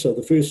vice versa.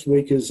 The first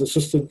week is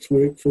assistance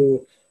work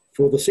for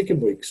the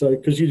second week. So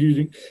because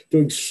you're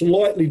doing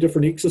slightly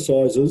different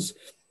exercises,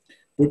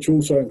 which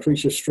also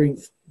increase your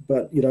strength,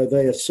 but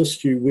they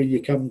assist you where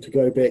you come to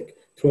go back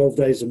 12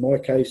 days in my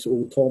case,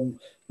 or Tom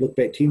look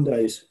back 10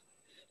 days.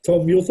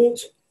 Tom, your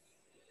thoughts?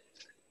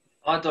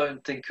 I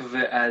don't think of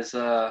it as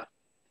the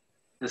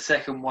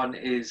second one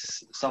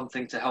is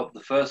something to help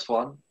the first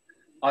one.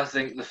 I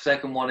think the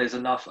second one is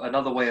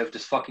another way of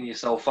just fucking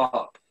yourself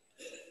up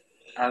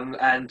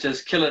and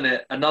just killing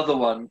it. Another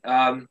one.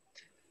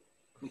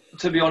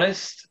 To be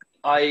honest,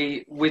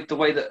 with the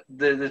way that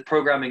the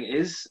programming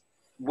is,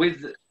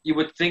 you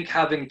would think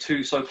having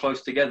 2 so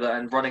close together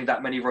and running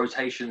that many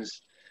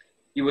rotations,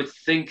 you would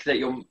think that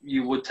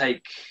you would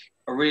take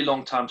a really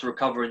long time to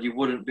recover and you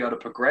wouldn't be able to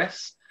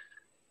progress.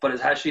 But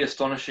it's actually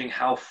astonishing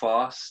how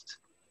fast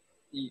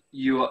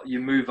you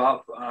move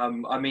up.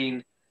 I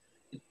mean,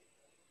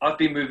 I've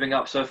been moving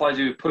up. So if I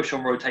do push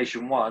on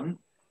rotation 1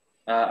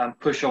 and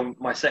push on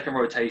my second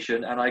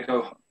rotation, and I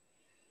go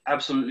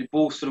absolutely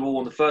balls to the wall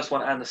on the first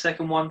one and the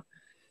second one,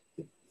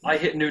 I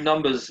hit new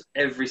numbers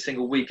every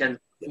single week. And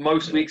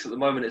most weeks at the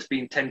moment, it's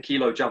been 10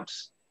 kilo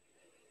jumps.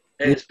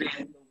 It's been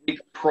the week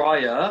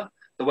prior,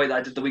 the way that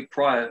I did the week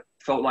prior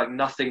felt like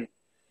nothing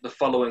the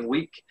following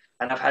week.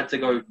 And I've had to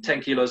go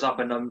 10 kilos up,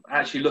 and I'm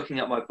actually looking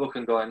at my book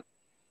and going,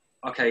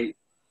 okay,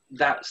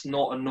 that's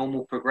not a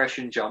normal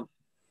progression jump.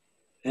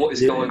 What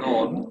is going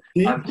on?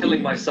 I'm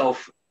killing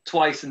myself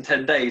twice in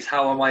 10 days.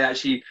 How am I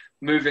actually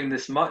moving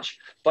this much?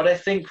 But I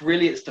think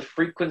really it's the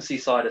frequency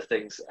side of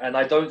things. And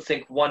I don't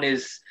think one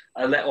is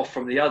a let off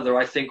from the other.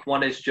 I think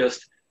one is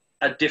just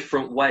a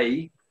different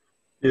way.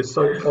 Yeah,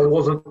 so I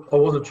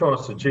wasn't trying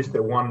to suggest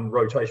that one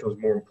rotation was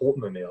more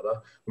important than the other.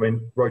 I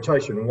mean,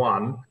 rotation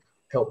 1,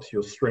 helps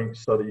your strength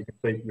so that you can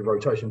beat your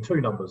rotation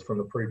 2 numbers from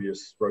the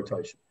previous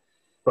rotation.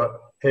 But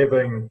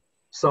having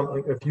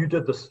something, if you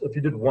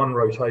did one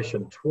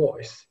rotation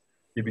twice,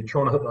 you'd be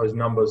trying to hit those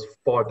numbers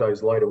 5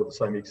 days later with the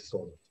same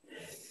exercise.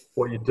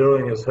 What you're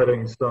doing is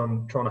trying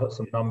to hit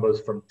some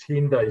numbers from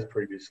 10 days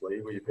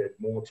previously, where you've had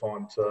more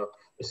time to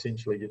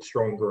essentially get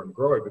stronger and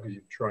grow because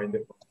you've trained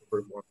that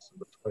group once in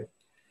between.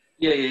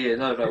 Yeah.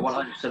 No,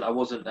 100%. I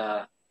wasn't.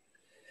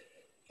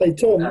 Hey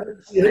Tom,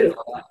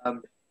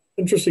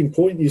 interesting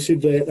point. You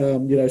said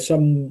that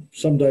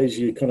some days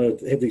you kind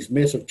of have these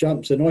massive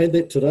jumps, and I had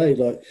that today.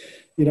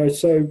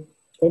 So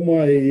on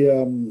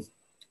my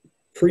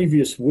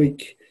previous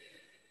week,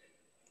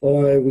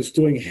 I was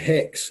doing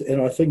hacks,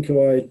 and I think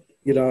I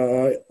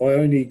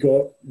only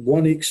got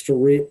one extra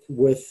rep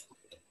with.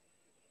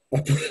 I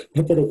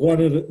put a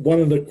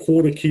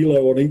 1.25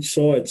 kilo on each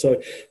side.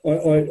 So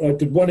I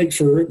did one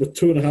extra rep with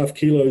 2.5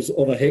 kilos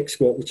on a hack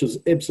squat, which is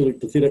absolutely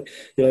pathetic,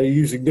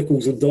 using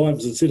nickels and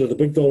dimes instead of the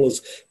big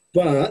dollars.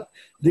 But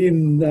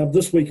then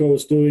this week I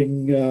was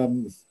doing,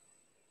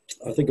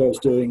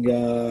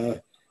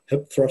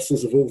 hip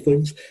thrusters of all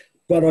things.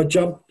 But I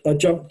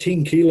jumped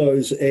 10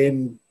 kilos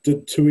and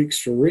did 2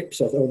 extra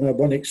reps.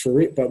 One extra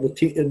rep, but with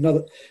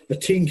a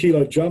 10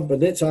 kilo jump.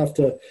 And that's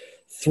after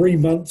 3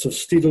 months of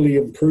steadily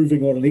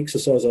improving on an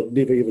exercise I'd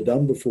never ever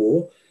done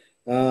before.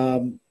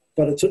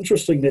 But it's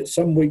interesting that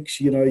some weeks,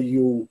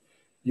 you'll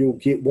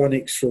get 1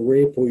 extra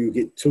rep, or you'll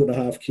get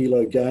 2.5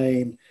 kilo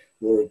gain,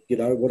 or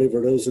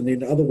whatever it is. And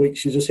then other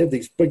weeks you just have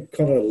these big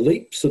kind of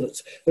leaps, and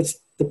it's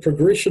the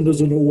progression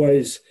isn't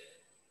always,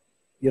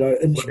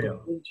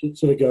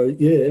 sort of go,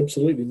 yeah,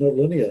 absolutely not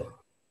linear.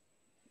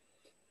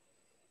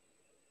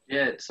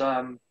 Yeah, it's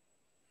some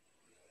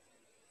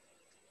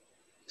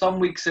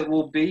weeks it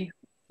will be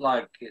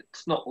like,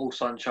 it's not all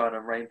sunshine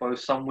and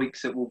rainbows. Some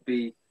weeks it will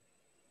be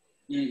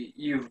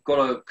you've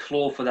got to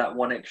claw for that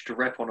 1 extra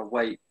rep on a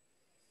weight,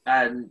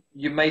 and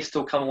you may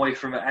still come away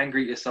from it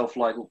angry at yourself,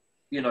 like,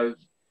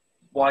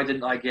 why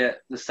didn't I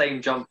get the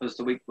same jump as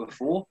the week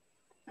before?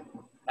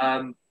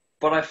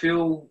 But I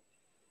feel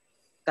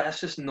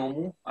that's just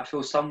normal. I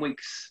feel some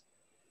weeks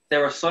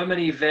there are so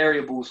many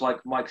variables,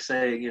 like Mike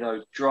saying,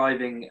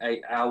 driving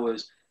 8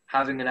 hours,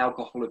 having an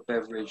alcoholic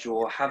beverage,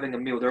 or having a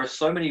meal. There are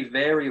so many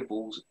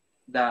variables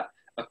that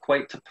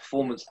equate to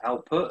performance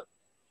output.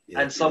 Yeah,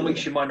 and some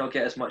weeks you might not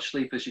get as much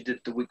sleep as you did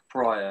the week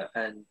prior,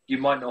 and you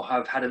might not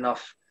have had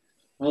enough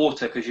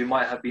water because you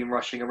might have been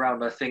rushing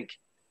around. I think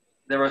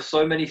there are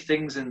so many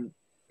things in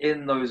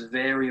those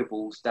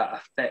variables that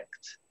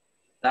affect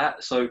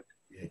that. So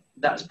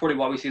that's probably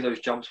why we see those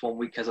jumps one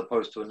week as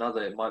opposed to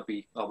another. It might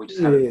be, we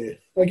just have it.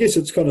 I guess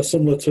it's kind of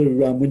similar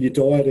to when you're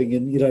dieting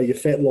and, your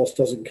fat loss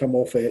doesn't come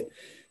off at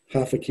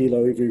 0.5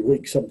 kilo every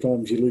week.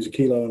 Sometimes you lose 1.5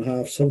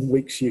 kilos. Some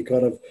weeks your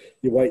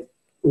weight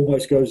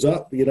almost goes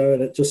up,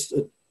 and it just,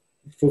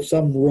 for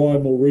some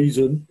rhyme or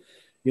reason,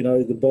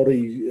 the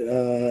body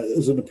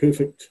isn't a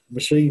perfect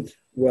machine.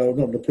 Well,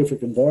 not in a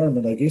perfect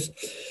environment, I guess.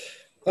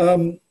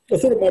 I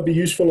thought it might be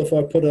useful if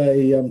I put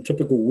a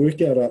typical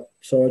workout up.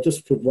 So I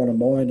just put one of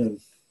mine, and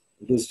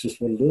it is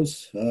just what it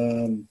is.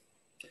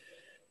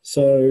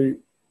 So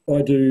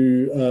I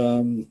do,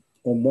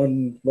 on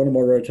one of my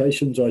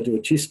rotations, I do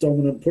a chest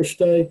dominant push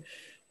day.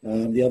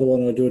 The other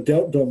one I do a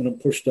delt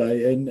dominant push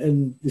day.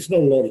 And there's not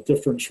a lot of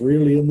difference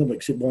really in them,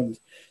 except one's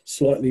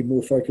slightly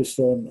more focused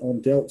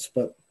on delts,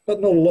 but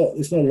not a lot.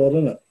 There's not a lot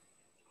in it.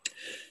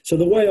 So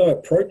the way I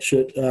approach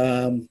it,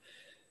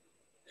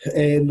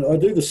 and I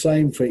do the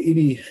same for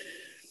any,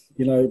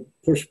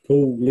 push,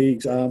 pull,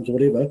 legs, arms,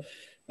 whatever.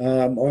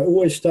 I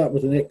always start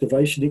with an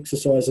activation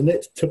exercise, and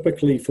that's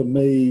typically for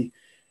me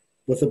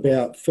with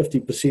about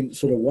 50%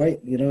 sort of weight.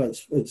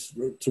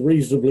 It's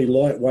reasonably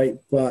lightweight,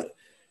 but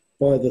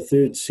by the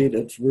third set,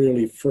 it's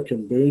really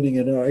frickin' burning.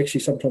 And I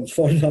actually sometimes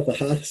find out the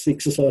hardest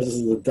exercises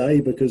of the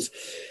day because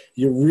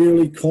you're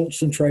really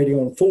concentrating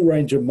on full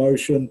range of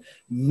motion,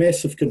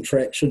 massive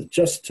contraction,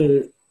 just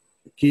to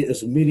get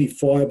as many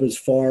fibers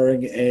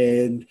firing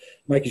and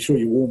making sure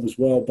you're warm as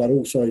well. But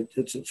also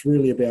it's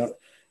really about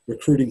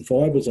recruiting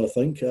fibers, I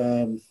think.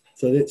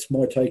 So that's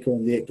my take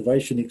on the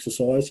activation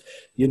exercise.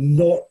 You're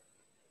not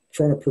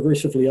trying to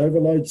progressively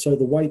overload. So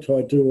the weight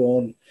I do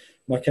on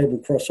my cable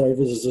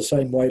crossovers is the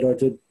same weight I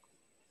did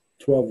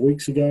 12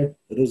 weeks ago.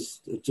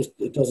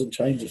 It doesn't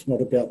change. It's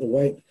not about the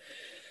weight.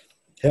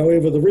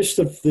 However, the rest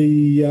of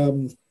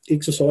the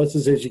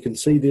exercises, as you can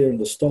see there in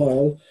the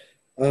style,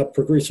 are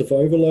progressive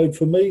overload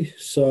for me.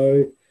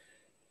 So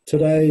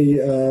today,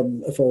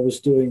 if I was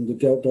doing the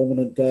delt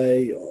dominant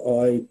day,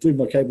 I do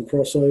my cable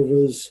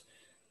crossovers,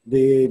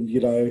 then,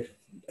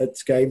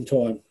 it's game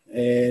time.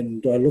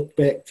 And I look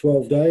back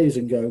 12 days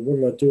and go, what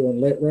did I do on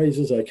lat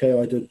raises? Okay,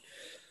 I did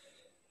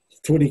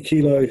 20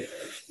 kilo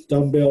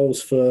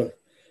dumbbells for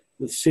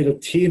the set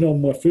of 10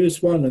 on my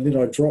first one, and then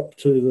I dropped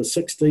to the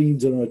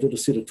 16s and I did a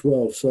set of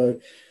 12. So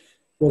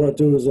what I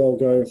do is I'll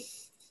go,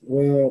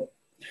 well,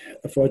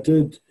 if I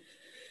did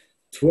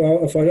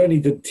 12, if I only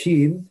did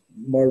 10,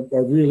 I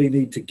really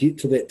need to get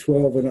to that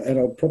 12, and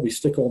I'll probably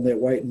stick on that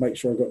weight and make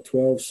sure I got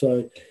 12.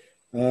 So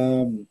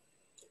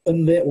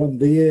in that one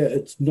there,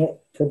 it's not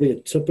probably a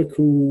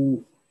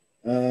typical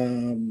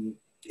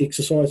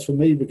exercise for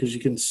me, because you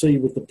can see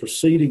with the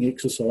preceding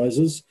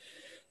exercises,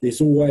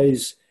 there's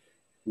always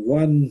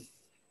one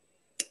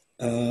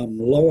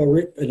lower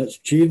rep, and it's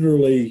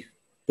generally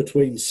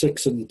between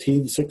 6 and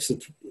 10, 6 to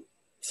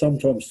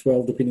sometimes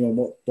 12, depending on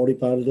what body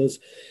part it is,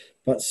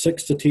 but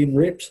 6 to 10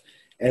 reps,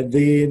 and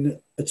then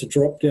it's a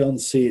drop-down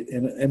set.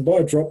 And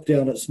by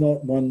drop-down, it's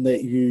not one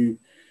that you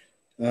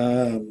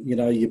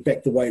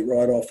back the weight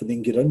right off and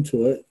then get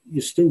into it.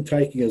 You're still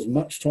taking as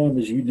much time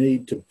as you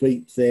need to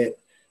beat that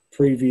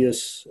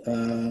previous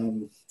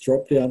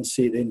drop-down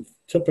set. And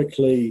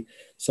typically,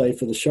 say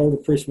for the shoulder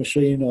press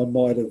machine, I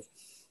might have,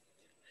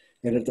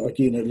 and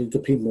it'll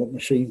depend what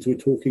machines we're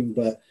talking,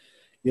 but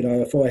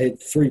if I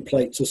had 3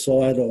 plates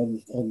aside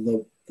on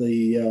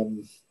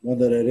the one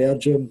that at our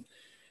gym,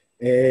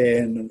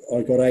 and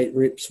I got 8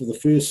 reps for the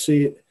first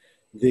set,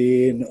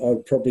 then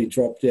I'd probably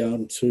drop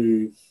down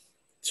to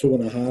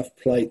 2.5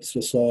 plates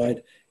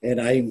aside and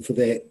aim for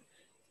that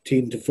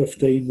 10 to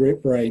 15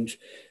 rep range.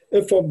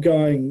 If I'm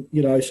going,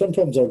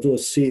 sometimes I'll do a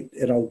set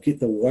and I'll get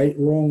the weight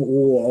wrong,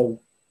 or I'll,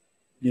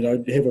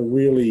 have a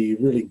really,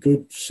 really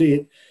good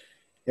set,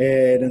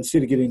 and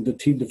instead of getting to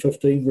 10 to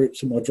 15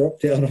 reps in my drop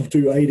down, I'll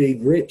do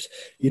 18 reps.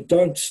 You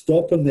don't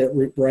stop in that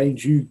rep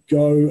range. You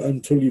go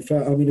until you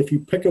fail. I mean, if you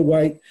pick a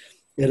weight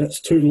and it's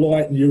too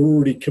light and you're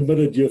already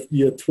committed,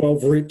 you're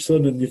 12 reps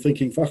in and you're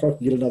thinking, fuck, I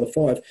can get another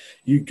 5.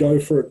 You go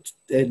for it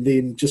and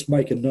then just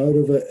make a note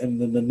of it. And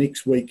then the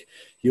next week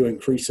you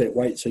increase that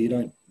weight so you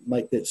don't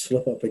make that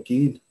slip up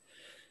again.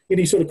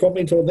 Any sort of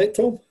comment on that,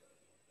 Tom?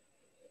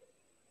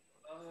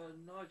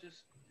 No,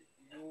 just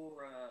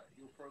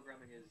your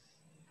programming is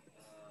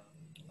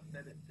a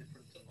fair bit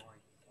different to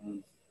mine.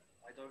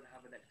 I don't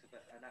have an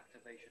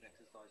activation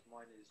exercise.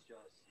 Mine is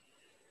just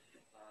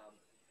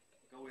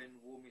go in,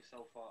 warm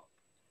yourself up,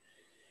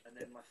 and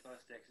then my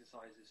first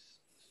exercise is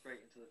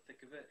straight into the thick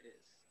of it.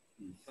 It's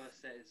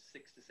first set is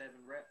 6 to 7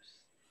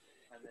 reps,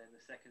 and then the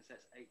second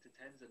set's 8 to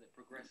 10s, and it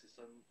progresses.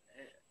 So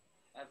it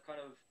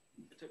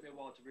took me a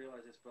while to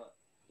realize this, but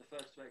the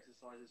first 2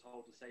 exercises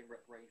hold the same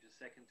rep range. The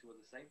second 2 are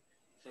the same.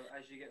 So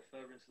as you get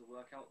further into the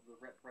workout, the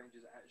rep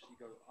ranges actually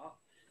go up.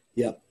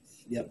 Yeah.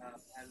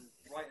 And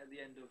right at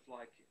the end of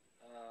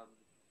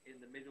in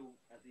the middle,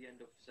 at the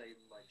end of say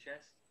my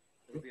chest,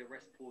 there'll be a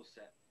rest pause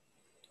set.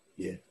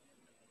 Yeah.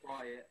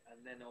 Try it,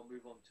 and then I'll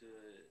move on to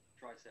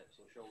triceps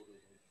or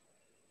shoulders.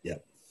 Yeah.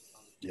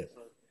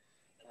 So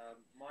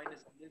mine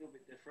is a little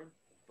bit different,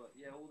 but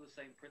yeah, all the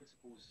same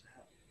principles.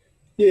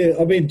 Yeah,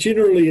 I mean,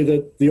 generally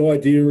the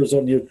idea is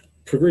on your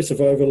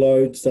progressive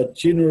overloads, they're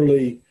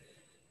generally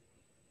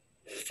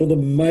for the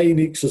main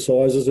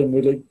exercises, and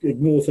we'll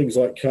ignore things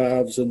like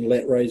calves and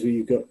lat raise where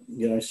you've got,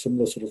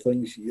 similar sort of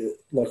things.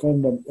 Like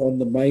on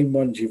the main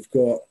ones, you've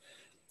got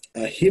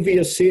a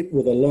heavier set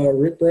with a lower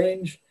rep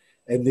range,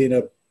 and then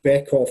a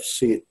back off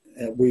set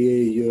where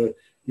your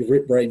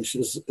rep range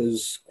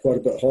is quite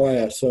a bit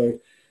higher. So,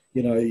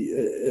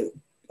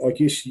 I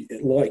guess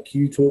like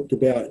you talked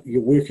about,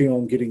 you're working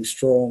on getting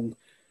strong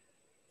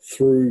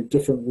through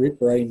different rep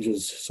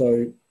ranges.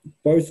 So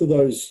both of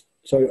those,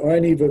 so I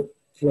only ever,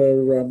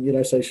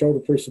 for, say shoulder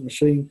press and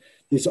machine,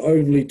 there's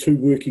only 2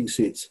 working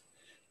sets.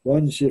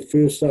 One's your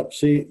first up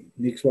set,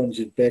 next one's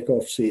your back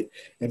off set.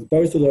 And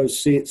both of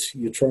those sets,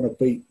 you're trying to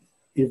beat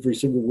every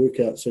single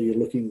workout, so you're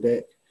looking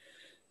back.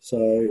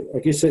 So I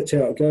guess that's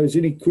how it goes.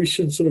 Any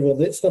questions sort of on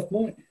that stuff,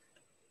 Mike?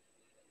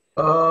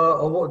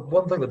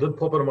 One thing that did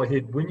pop into my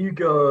head, when you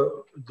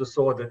go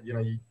decide that,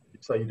 you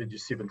say you did your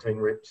 17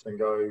 reps and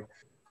go,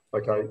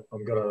 okay,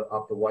 I'm going to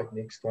up the weight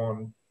next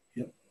time.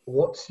 Yep.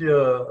 What's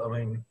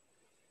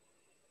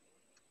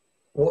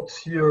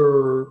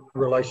your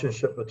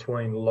relationship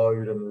between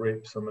load and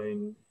reps? I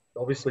mean,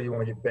 obviously you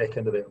want to get back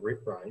into that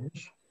rep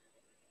range,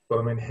 but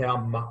I mean, how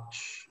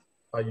much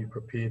are you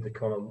prepared to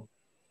kind of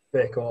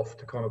back off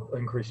to kind of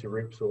increase your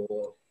reps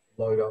or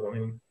load up? I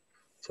mean,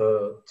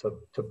 to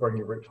bring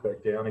your reps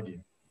back down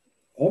again.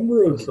 I'm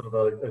really sort of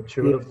an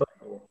intuitive thing.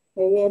 Or?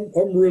 Well,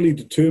 I'm really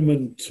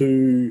determined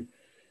to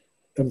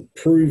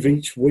improve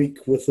each week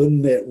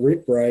within that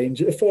rep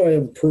range. If I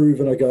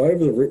improve and I go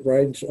over the rep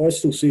range, I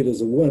still see it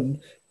as a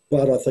win.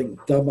 But I think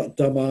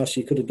dumbass,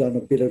 you could have done a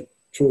better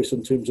choice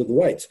in terms of the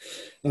weights.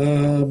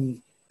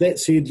 That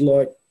said,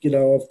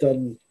 I've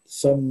done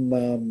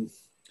some,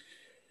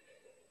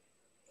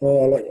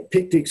 like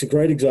pec deck's a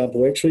great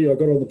example, actually. I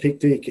got on the pec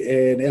deck,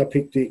 and our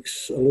pec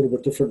deck's a little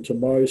bit different to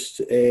most.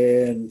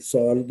 And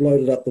so I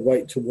loaded up the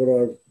weight to what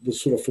I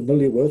was sort of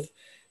familiar with,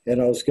 and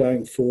I was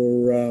going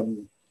for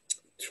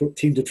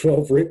 10 to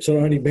 12 reps, and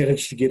I only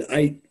managed to get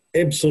 8,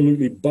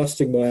 absolutely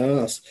busting my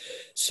ass.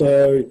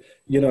 So,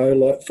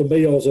 for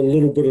me, I was a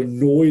little bit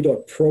annoyed. I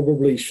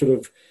probably should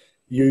have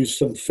used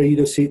some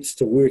feeder sets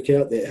to work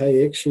out that,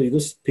 hey, actually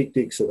this pec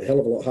deck's a hell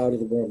of a lot harder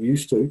than what I'm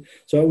used to.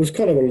 So it was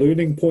kind of a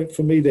learning point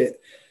for me that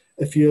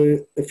if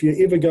you're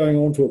ever going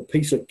on to a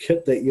piece of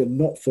kit that you're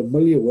not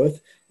familiar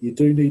with, you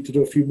do need to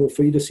do a few more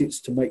feeder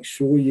sets to make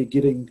sure you're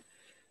getting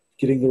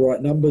getting the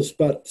right numbers.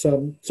 But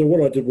so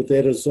what I did with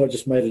that is I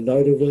just made a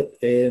note of it,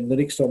 and the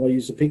next time I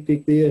used a pec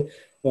deck there,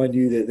 I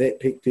knew that that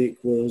pec deck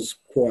was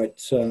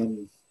quite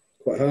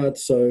hard,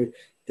 so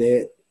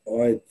that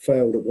I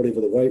failed at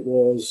whatever the weight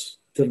was,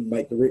 didn't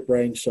make the rep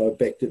range, so I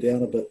backed it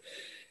down a bit.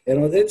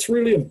 And that's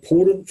really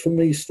important for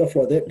me, stuff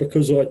like that,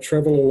 because I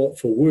travel a lot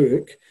for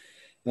work.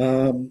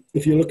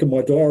 If you look at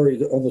my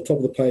diary, on the top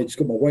of the page, it's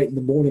got my weight in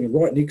the morning, and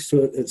right next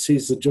to it, it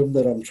says the gym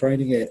that I'm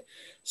training at.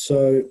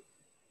 So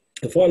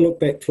if I look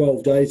back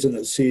 12 days and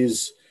it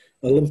says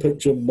Olympic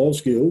Gym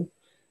Mosgiel,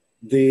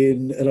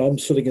 then, and I'm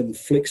sitting in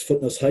Flex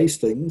Fitness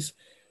Hastings,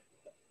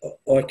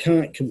 I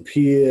can't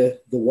compare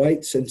the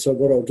weights. And so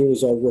what I'll do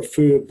is I'll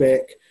refer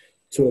back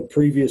to a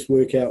previous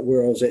workout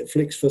where I was at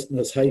Flex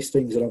Fitness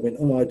Hastings and I went,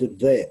 oh, I did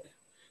that.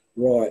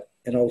 Right.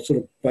 And I'll sort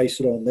of base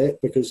it on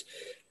that, because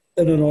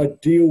in an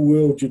ideal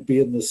world, you'd be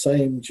in the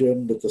same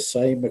gym with the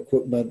same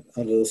equipment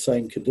under the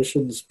same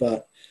conditions.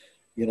 But,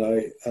 you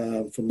know,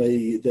 for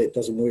me, that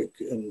doesn't work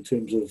in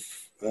terms of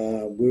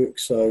work.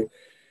 So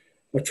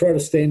I try to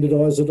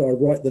standardise it. I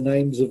write the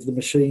names of the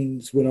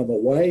machines when I'm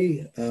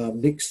away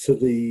next to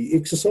the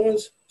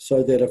exercise,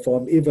 so that if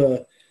I'm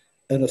ever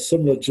in a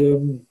similar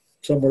gym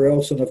somewhere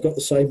else and I've got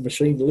the same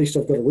machine, at least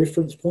I've got a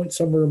reference point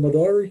somewhere in my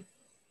diary.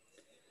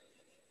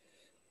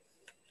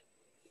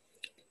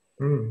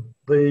 You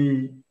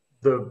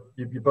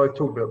both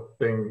talked about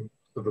being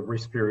the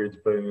rest periods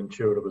being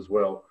intuitive as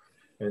well,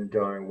 and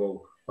going,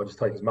 well, I just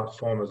take as much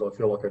time as I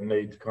feel like I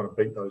need to kind of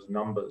beat those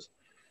numbers.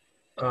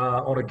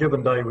 On a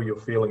given day where you're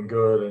feeling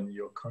good and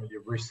your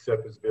rest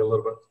step is a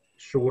little bit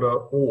shorter,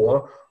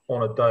 or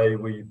on a day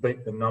where you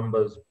beat the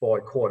numbers by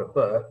quite a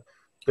bit,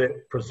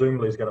 that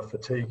presumably is going to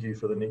fatigue you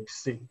for the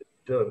next set that you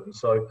do. And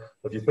so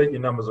if you beat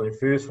your numbers on your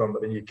first one,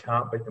 but then you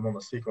can't beat them on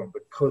the second one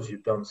because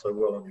you've done so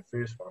well on your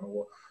first one,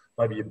 or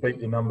maybe you beat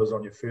your numbers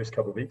on your first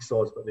couple of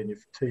exercises, but then you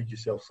fatigue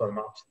yourself so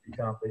much that you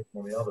can't beat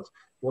them on the others.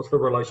 What's the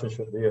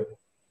relationship there?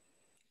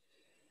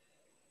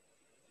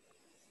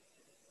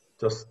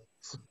 Just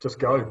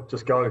go.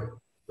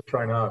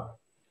 Train hard.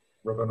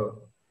 Rub into it.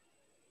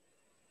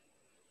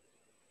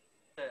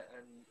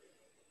 And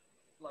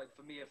like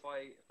for me, if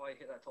I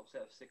hit that top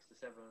set of 6 to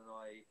 7 and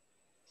I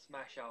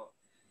smash out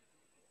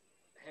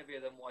heavier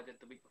than what I did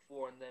the week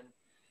before, and then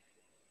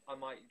I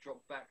might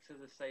drop back to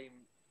the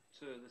same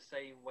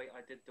weight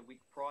I did the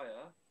week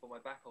prior for my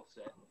back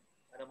offset,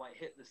 and I might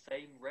hit the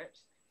same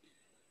reps.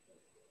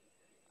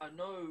 I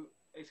know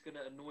it's going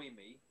to annoy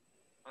me,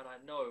 and I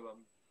know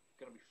I'm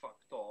going to be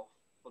fucked off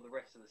for the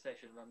rest of the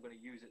session, and I'm going to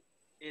use it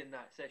in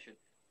that session.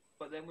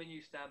 But then when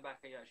you stand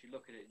back and you actually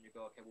look at it and you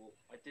go, okay, well,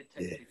 I did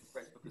technically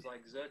progress because I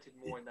exerted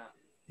more in that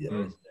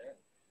first set,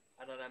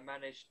 and then I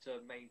managed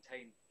to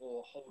maintain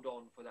or hold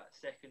on for that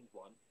second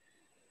one.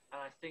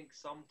 And I think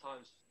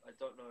sometimes, I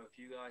don't know if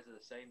you guys are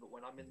the same, but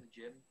when I'm in the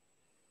gym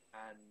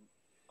and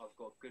I've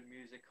got good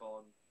music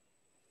on,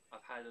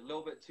 I've had a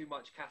little bit too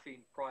much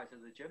caffeine prior to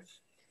the gym,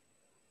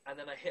 and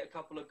then I hit a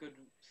couple of good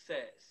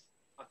sets,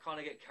 I kind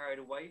of get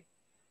carried away,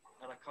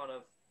 and I kind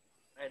of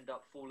end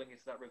up falling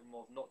into that rhythm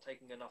of not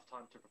taking enough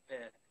time to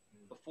prepare.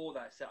 Before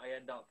that set, I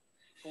end up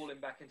falling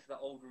back into that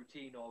old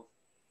routine of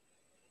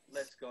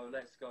let's go.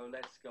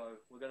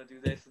 We're going to do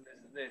this and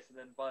this and this. And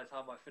then by the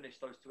time I finish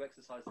those 2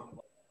 exercises, I'm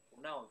like,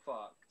 well, now I'm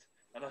fucked.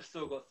 And I've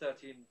still got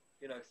 13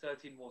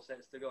 more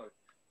sets to go.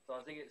 So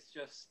I think it's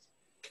just...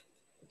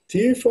 Do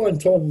you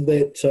find, Tom,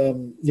 that,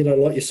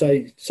 like you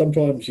say,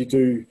 sometimes you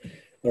do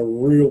a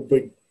real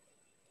big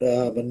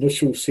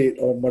initial set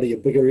on one of your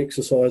bigger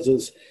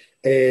exercises,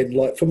 and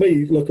like for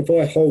me, look, if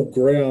I hold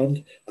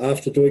ground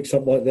after doing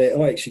something like that,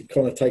 I actually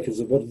kind of take it as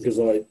a win, because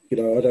I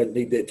don't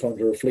need that time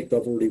to reflect.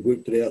 I've already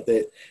worked it out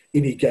that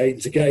any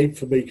gain's a gain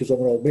for me because I'm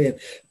an old man.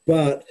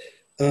 But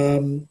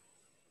then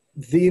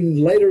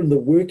later in the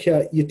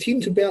workout, you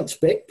tend to bounce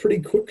back pretty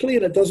quickly,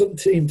 and it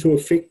doesn't seem to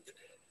affect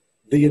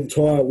the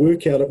entire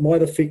workout. It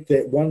might affect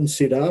that one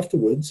set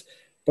afterwards,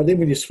 but then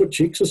when you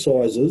switch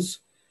exercises,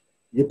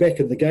 you're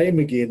back in the game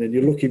again, and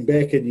you're looking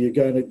back and you're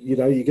going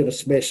to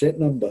smash that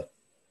number.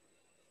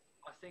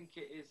 I think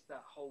it is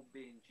that whole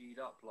being G'd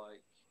up.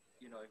 Like,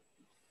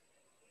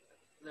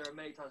 there are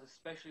many times,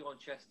 especially on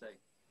chest day,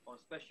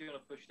 especially on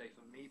a push day.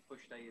 For me,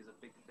 push day is a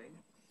big thing.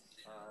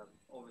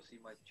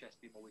 Obviously, my chest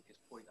being my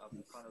weakest point, I've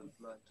kind of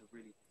learned to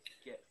really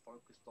get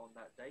focused on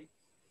that day.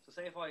 So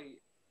say if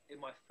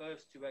in my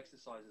first 2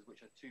 exercises,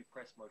 which are 2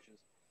 press motions,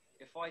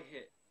 if I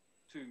hit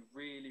 2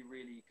 really,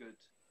 really good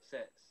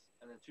sets,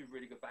 and then 2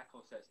 really good back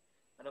off sets,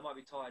 and I might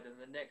be tired, and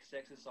the next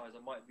exercise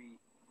I might be,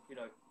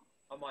 I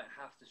might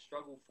have to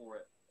struggle for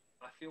it.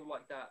 I feel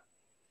like that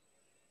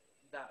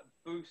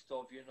boost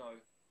of,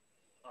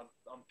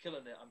 I'm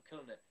killing it.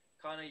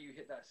 Kind of you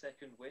hit that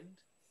second wind,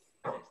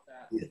 and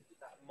it's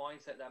that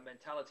mindset, that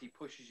mentality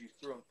pushes you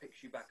through and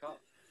picks you back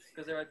up.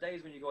 Because there are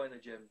days when you go in the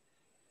gym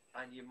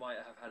and you might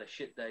have had a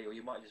shit day, or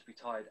you might just be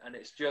tired, and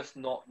it's just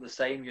not the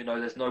same.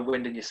 There's no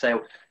wind in your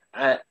sail,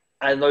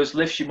 and those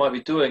lifts you might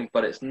be doing,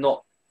 but it's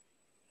not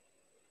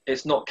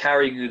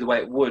carrying you the way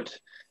it would.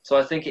 So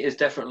I think it is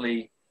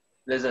definitely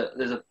there's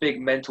a big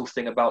mental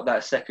thing about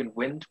that second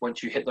wind.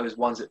 Once you hit those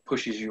ones, it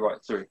pushes you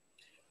right through.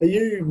 Are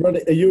you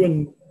running? Are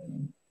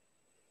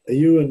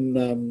you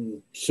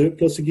in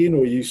surplus again,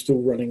 or are you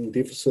still running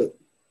deficit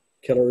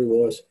calorie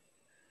wise?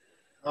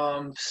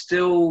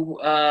 Still,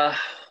 I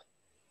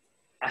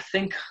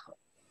think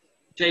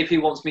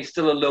JP wants me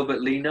still a little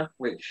bit leaner,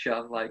 which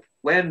I'm like,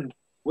 when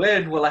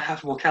will I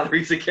have more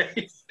calories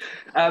again?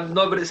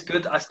 No, but it's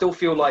good. I still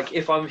feel like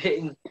if I'm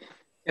hitting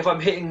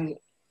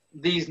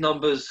these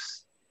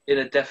numbers in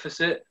a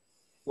deficit,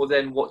 well,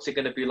 then what's it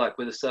going to be like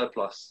with a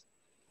surplus?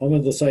 I'm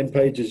on the same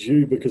page as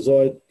you because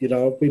I've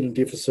been in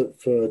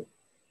deficit for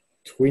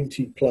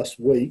 20 plus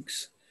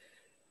weeks,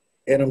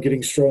 and I'm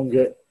getting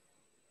stronger.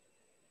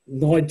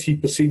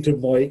 90%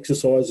 of my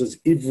exercises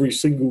every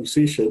single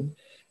session,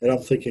 and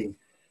I'm thinking,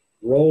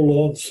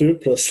 roll on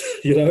surplus.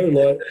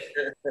 Like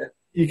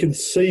you can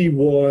see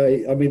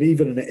why. I mean,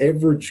 even an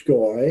average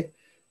guy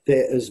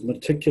that is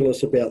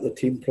meticulous about the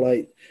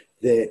template,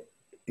 that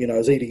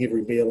is eating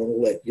every meal and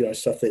all that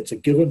stuff that's a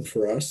given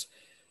for us.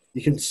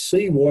 You can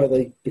see why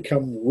they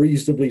become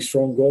reasonably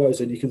strong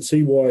guys, and you can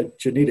see why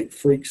genetic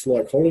freaks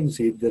like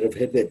Hollingshead that have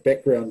had that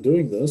background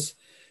doing this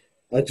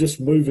are just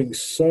moving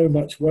so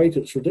much weight.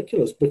 It's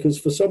ridiculous, because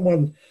for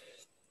someone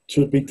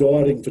to be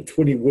dieting for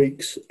 20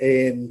 weeks,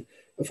 and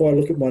if I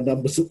look at my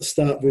numbers at the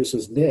start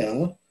versus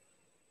now,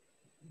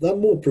 they're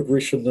more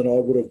progression than I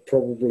would have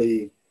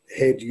probably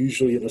had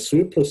usually in a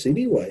surplus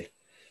anyway.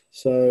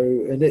 So,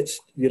 and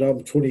that's,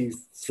 I'm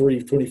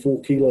 23,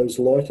 24 kilos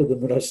lighter than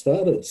when I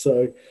started.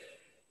 So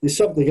there's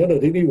something in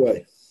it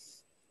anyway.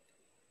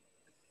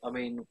 I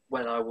mean,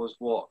 when I was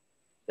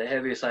the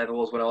heaviest I ever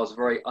was when I was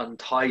very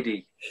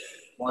untidy,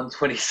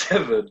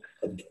 127.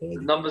 The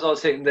numbers I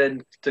was hitting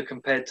then to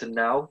compared to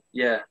now,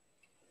 yeah,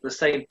 the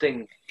same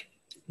thing.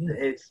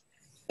 It's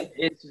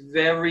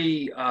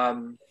very.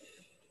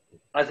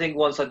 I think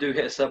once I do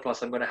hit a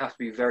surplus, I'm going to have to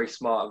be very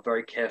smart and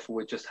very careful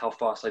with just how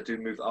fast I do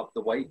move up the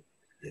weight.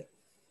 Yeah.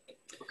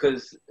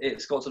 Because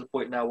it's got to the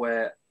point now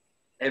where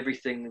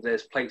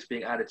there's plates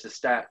being added to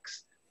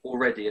stacks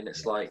already, and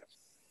it's like,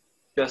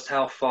 just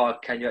how far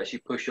can you actually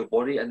push your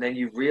body? And then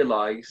you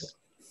realize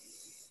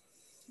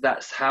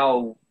that's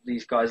how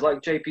these guys,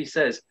 like JP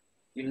says,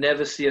 you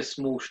never see a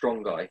small,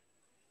 strong guy.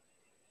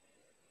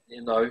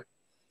 You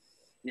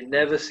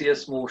never see a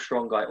small,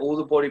 strong guy. All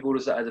the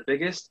bodybuilders that are the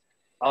biggest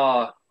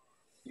are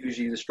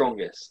usually the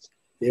strongest.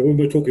 Yeah, when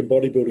we're talking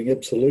bodybuilding,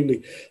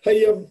 absolutely.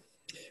 Hey,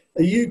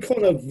 are you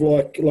kind of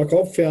like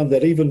I've found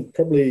that even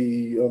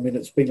probably, I mean,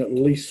 it's been at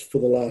least for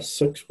the last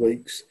 6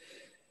 weeks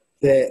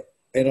that,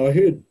 and I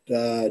heard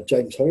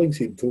James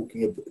Hollingshead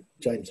talking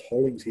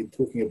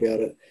about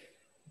it,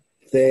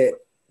 that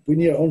when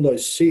you're on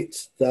those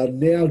sets, they're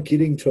now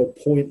getting to a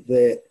point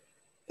that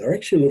they're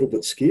actually a little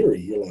bit scary.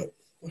 You're like,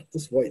 fuck,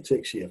 this weight's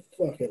actually a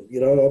fucking,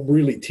 I'm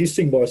really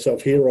testing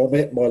myself here. I'm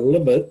at my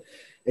limit.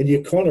 And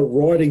you're kind of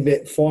riding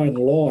that fine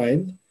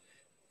line,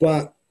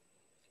 but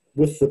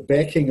with the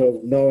backing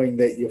of knowing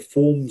that your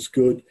form's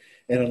good,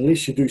 and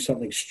unless you do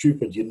something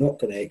stupid, you're not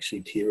going to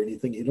actually tear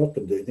anything. You're not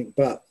going to do anything.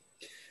 But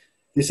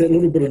there's that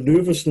little bit of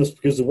nervousness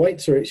because the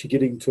weights are actually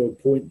getting to a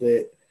point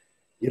that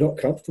you're not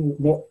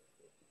comfortable.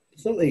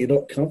 It's not that you're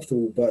not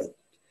comfortable, but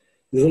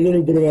there's a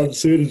little bit of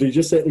uncertainty,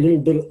 just that little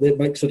bit that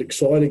makes it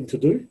exciting to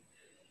do.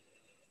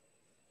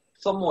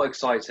 Somewhat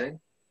exciting.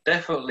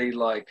 Definitely,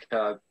 like,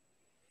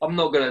 I'm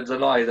not going to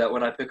deny that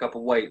when I pick up a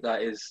weight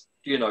that is,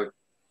 the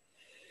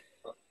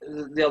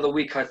other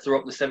week I threw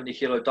up the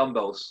 70-kilo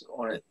dumbbells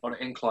on an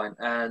incline,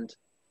 and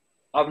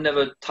I've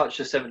never touched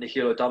a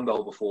 70-kilo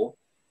dumbbell before.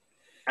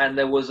 And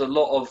there was a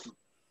lot of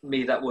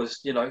me that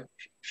was,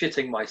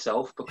 shitting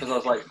myself because I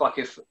was like, fuck,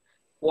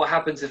 what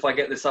happens if I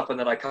get this up and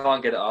then I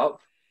can't get it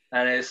up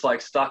and it's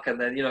like stuck, and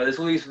then, there's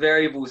all these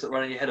variables that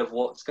run in your head of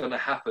what's going to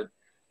happen.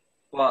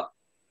 But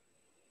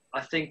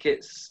I think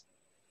it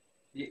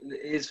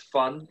is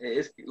fun. It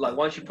is like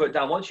once you put it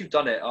down, once you've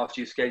done it after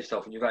you've scaled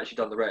yourself and you've actually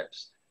done the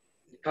reps,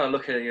 you kind of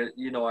look at it,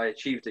 I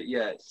achieved it.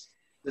 Yeah,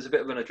 there's a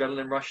bit of an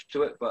adrenaline rush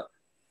to it, but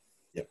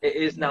yep. It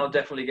is now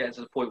definitely getting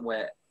to the point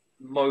where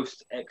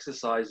most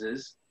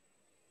exercises,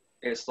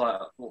 it's like,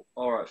 well,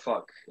 all right,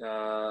 fuck.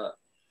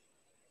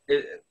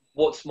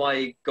 What's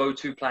my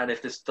go-to plan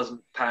if this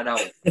doesn't pan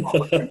out?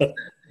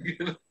 The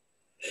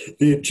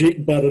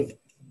eject button.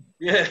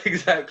 Yeah,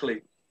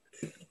 exactly.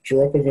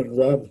 Drop them and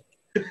run.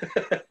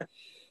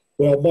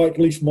 Well, Mike, at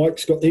least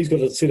he's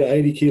got a set of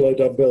 80-kilo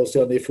dumbbells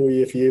down there for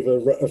you if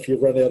you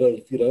run out of,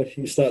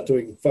 you start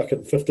doing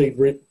fucking 15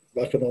 rep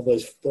fucking on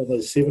those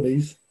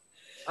 70s.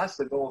 That's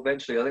the goal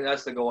eventually. I think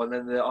that's the goal. And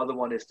then the other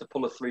one is to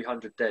pull a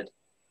 300 dead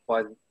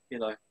by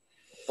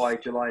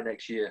July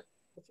next year.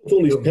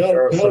 All these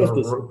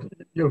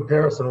you and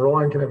Paris and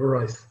Ryan can have a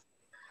race.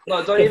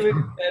 No,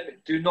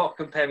 do not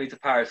compare me to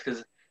Paris,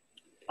 because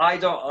I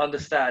don't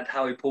understand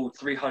how he pulled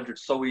 300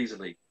 so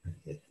easily.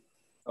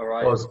 All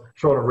right. I was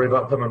trying to rev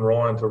up him and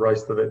Ryan to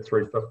race to that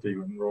 350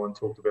 when Ryan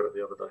talked about it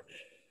the other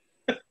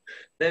day.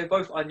 They're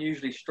both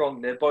unusually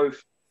strong. They're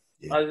both,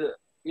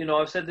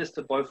 I've said this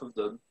to both of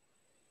them.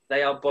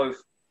 They are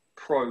both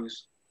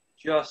pros,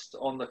 just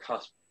on the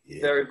cusp.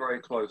 Very, very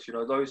close. You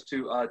know, those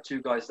two are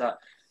two guys that,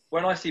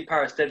 when I see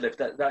Paris deadlift,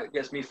 that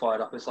gets me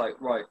fired up. It's like,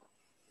 right,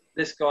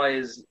 this guy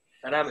is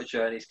an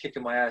amateur and he's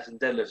kicking my ass in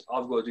deadlifts.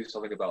 I've got to do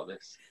something about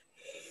this.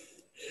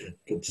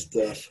 Good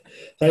stuff.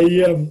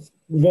 Hey,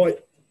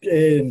 Mike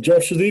and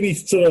Josh, is there any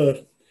sort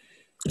of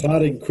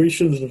parting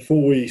questions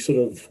before we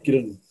sort of get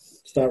in,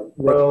 start?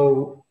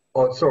 Well,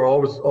 sorry, I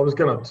was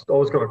gonna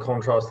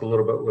contrast a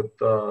little bit with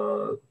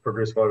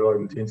progressive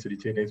overload intensity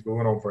techniques. We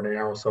went on for an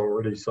hour or so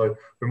already, so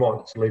we might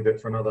just leave that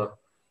for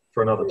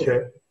another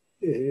chat.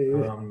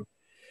 Yeah.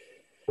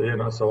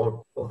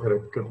 So I've had a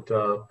good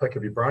pick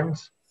of your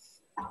brains.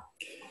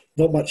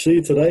 Not much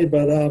there today,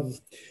 but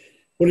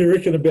what do you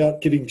reckon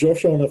about getting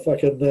Josh on a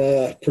fucking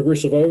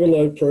progressive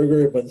overload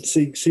program and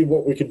see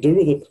what we can do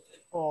with him?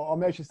 Oh,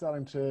 I'm actually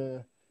starting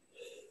to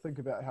think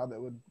about how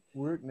that would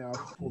work now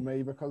for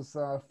me, because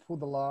for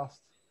the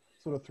last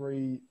sort of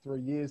three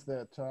years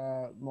that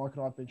Mike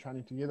and I have been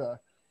training together,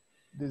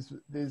 there's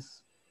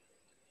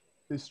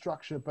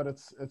structure, but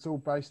it's all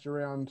based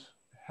around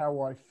how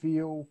I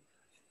feel,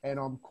 and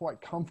I'm quite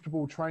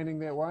comfortable training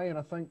that way. And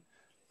I think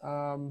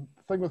the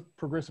thing with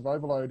progressive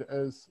overload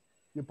is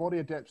your body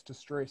adapts to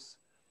stress,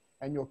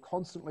 and you're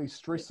constantly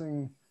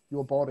stressing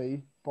your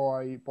body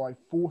by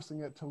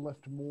forcing it to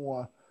lift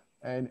more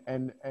and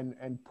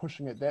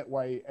pushing it that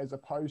way, as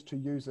opposed to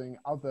using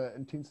other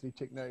intensity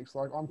techniques.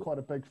 Like, I'm quite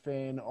a big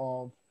fan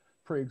of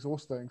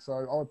pre-exhausting. So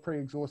I would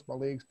pre-exhaust my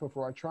legs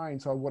before I train,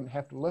 so I wouldn't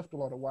have to lift a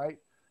lot of weight.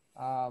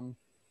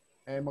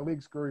 And my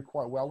legs grew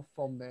quite well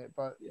from that,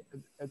 but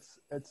it's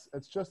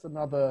just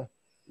another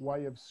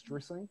way of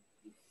stressing.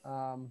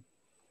 The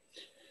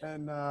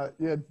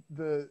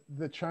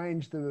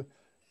change, the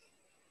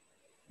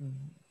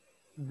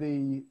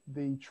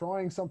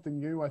trying something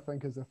new, I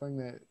think, is the thing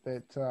that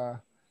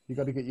you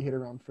got to get your head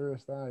around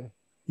first, eh?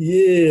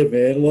 Yeah,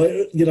 man.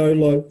 Like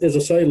as I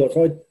say, like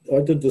I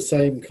did the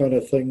same kind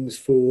of things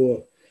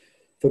for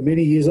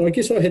many years, and I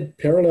guess I had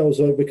parallels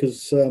though,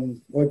 because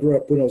I grew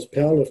up when I was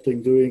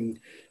powerlifting doing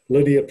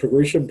linear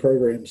progression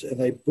programs, and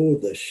they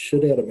bored the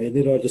shit out of me. And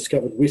then I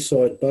discovered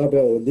Westside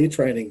Barbell and their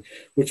training,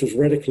 which was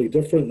radically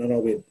different, and I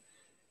went,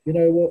 you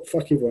know what,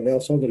 fuck everyone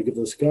else, I'm going to give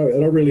this a go.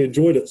 And I really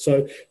enjoyed it.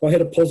 So I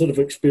had a positive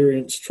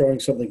experience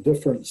trying something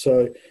different.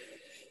 So,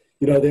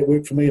 you know, that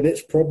worked for me. And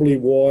that's probably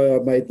why I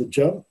made the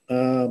jump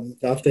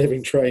after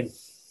having trained,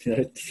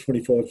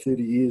 25,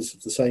 30 years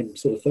of the same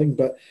sort of thing.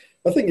 But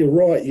I think you're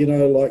right,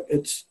 like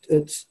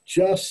it's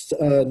just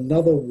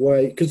another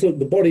way, because look,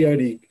 the body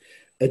only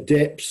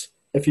adapts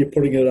if you're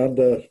putting it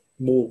under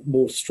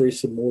more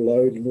stress and more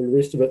load and all the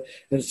rest of it.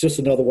 And it's just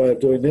another way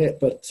of doing that.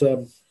 But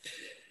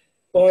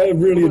I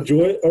really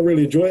enjoy it.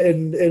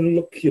 And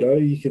look,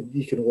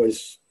 you can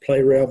always play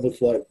around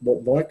with like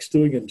what Mike's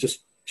doing and just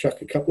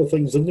chuck a couple of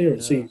things in there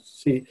and see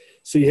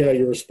how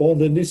you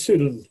respond. And there's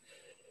certain,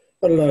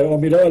 I don't know, I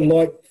mean,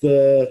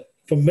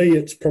 for me,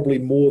 it's probably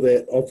more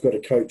that I've got a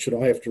coach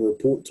and I have to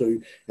report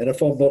to. And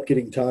if I'm not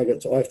getting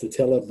targets, I have to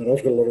tell him, and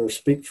I've got a lot of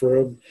respect for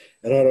him.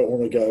 And I don't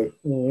want to go,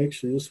 oh,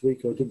 actually, this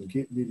week I didn't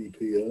get many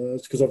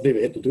PRs, because I've never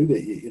had to do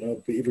that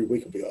yet. But every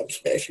week I'll be, I'm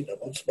smashing them.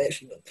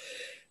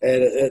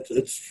 And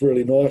it's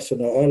really nice.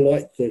 And I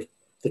like the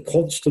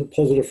constant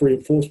positive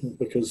reinforcement,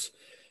 because,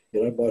 my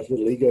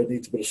little ego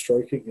needs a bit of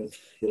stroking and,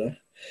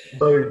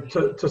 So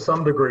to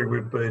some degree,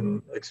 we've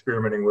been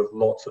experimenting with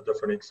lots of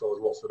different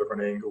exercises, lots of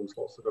different angles,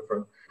 lots of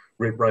different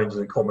rep ranges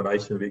and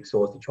combination of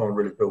exercise to try and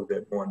really build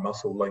that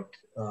mind-muscle link,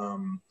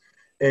 and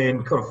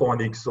kind of find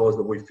the exercise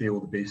that we feel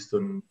the best,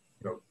 and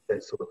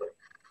that sort of thing.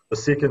 The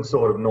second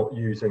side of not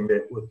using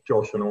that with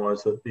Josh and I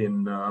is that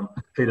then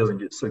he doesn't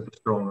get super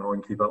strong and I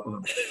can keep up with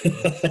him.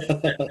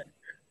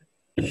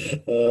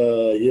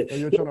 Yeah. So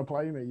you're trying to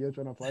play me.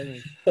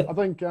 I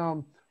think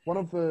one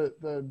of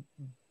the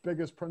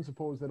biggest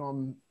principles that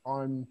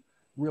I'm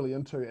really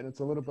into, and it's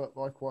a little bit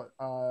like what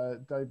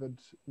David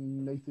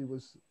Neathy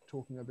was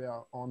talking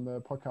about on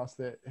the podcast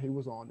that he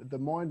was on. The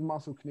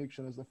mind-muscle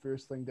connection is the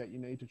first thing that you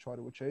need to try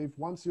to achieve.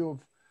 Once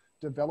you've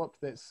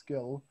developed that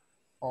skill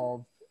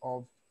of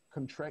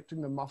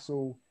contracting the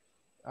muscle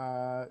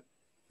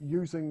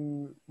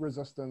using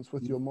resistance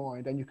with your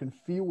mind, and you can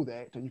feel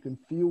that, and you can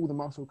feel the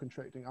muscle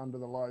contracting under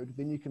the load,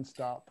 then you can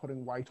start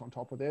putting weight on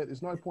top of that.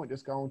 There's no point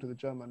just going to the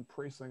gym and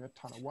pressing a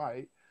ton of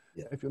weight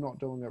if you're not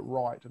doing it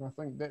right. And I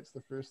think that's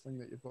the first thing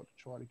that you've got to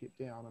try to get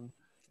down,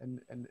 and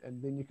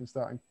then you can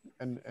start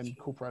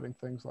incorporating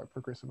things like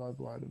progressive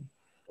overload.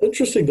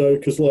 Interesting though,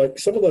 because like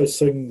some of those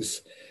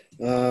things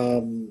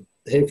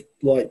have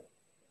like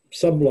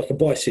a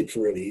bicep's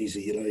really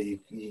easy.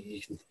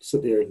 You can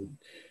sit there and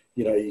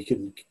you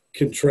can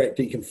contract,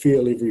 you can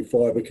feel every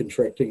fiber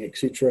contracting,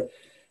 etc.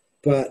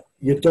 But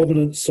your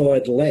dominant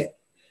side lat,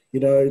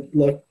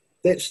 like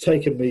that's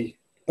taken me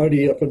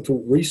only up until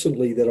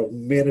recently that I've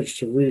managed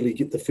to really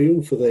get the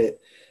feel for that.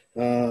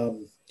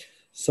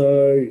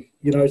 So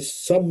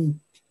some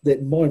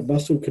that mind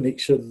muscle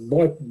connection,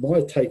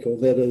 my take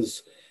on that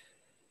is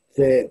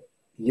that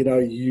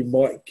you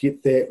might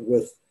get that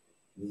with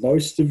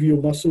most of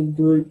your muscle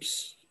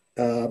groups,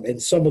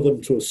 and some of them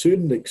to a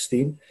certain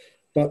extent,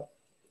 but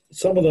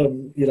some of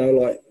them,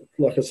 like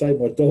like I say,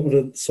 my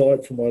dominant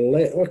side for my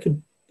lat.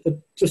 It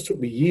just took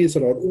me years,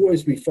 and I'd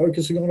always be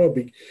focusing on it. I'd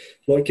be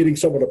like getting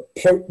someone to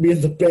poke me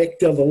in the back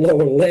down the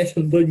lower lat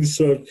and things.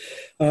 So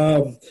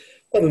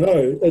I don't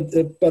know,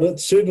 but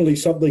it's certainly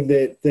something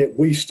that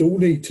we still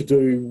need to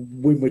do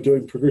when we're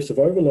doing progressive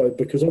overload,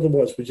 because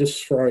otherwise we're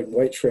just throwing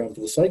weights around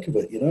for the sake of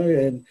it,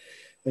 and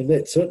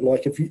that's it.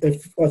 Like if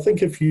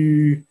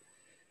you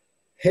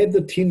had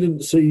the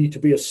tendency to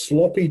be a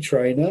sloppy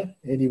trainer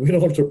and you went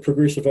on to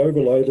progressive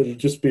overload, it'd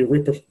just be a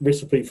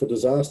recipe for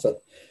disaster.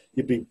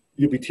 You'd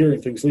be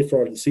tearing things left,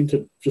 right, and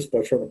centre just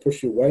by trying to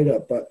push your weight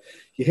up. But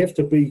you have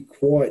to be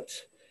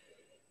quite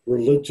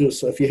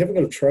religious. If you haven't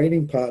got a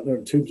training partner,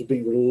 in terms of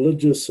being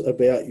religious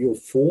about your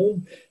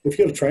form, if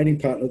you've got a training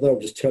partner, they'll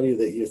just tell you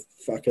that you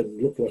fucking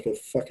look like a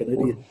fucking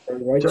idiot.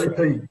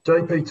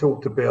 JP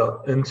talked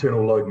about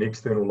internal load and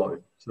external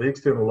load. So the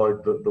external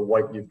load, the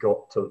weight you've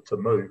got to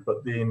move,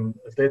 but then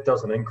if that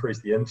doesn't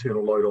increase the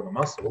internal load on the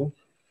muscle,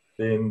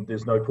 then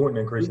there's no point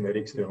in increasing that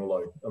external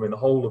load. I mean, the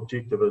whole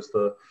objective is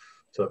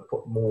to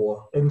put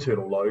more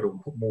internal load or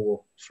put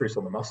more stress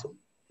on the muscle.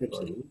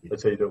 Absolutely. So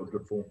that's how you do it with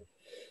good form.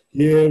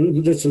 Yeah,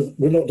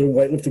 we're not doing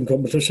weightlifting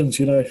competitions,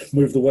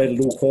 move the weight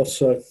at all costs.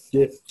 So,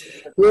 yeah.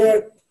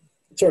 Right.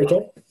 Sorry,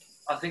 Tom.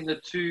 I think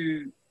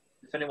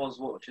if anyone's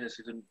watching this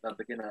who's a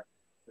beginner,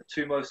 the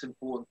two most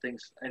important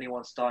things for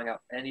anyone starting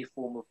out any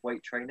form of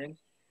weight training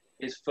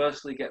is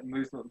firstly get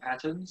movement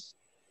patterns.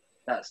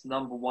 That's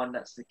number one.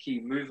 That's the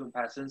key, movement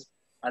patterns,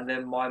 and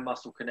then mind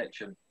muscle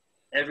connection.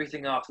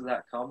 Everything after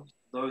that comes.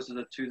 Those are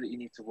the two that you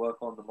need to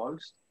work on the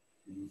most.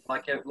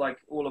 Like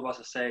all of us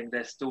are saying,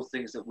 there's still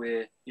things that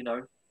we're,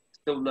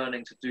 still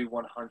learning to do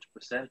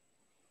 100%.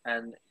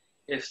 And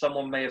if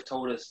someone may have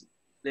told us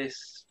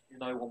this,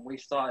 when we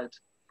started,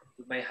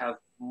 we may have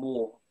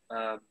more,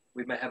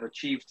 we may have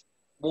achieved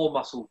more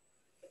muscle,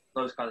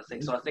 those kind of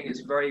things. So I think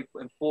it's very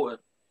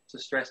important to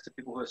stress to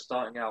people who are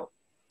starting out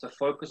to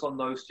focus on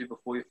those two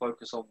before you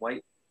focus on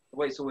weight. The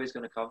weight's always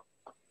going to come.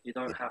 You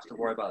don't have to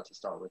worry about it to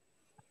start with.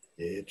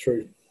 Yeah,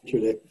 true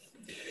that.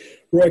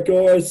 Right,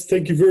 guys,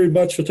 thank you very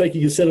much for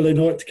taking your Saturday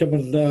night to come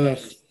and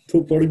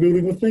talk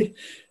bodybuilding with me.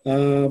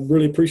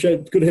 Really appreciate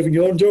it. Good having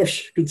you on,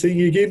 Josh. Good seeing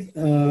you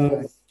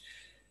again.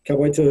 Can't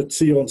wait to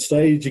see you on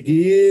stage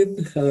again.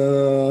 It's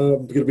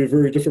going to be a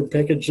very different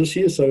package this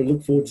year, so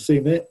look forward to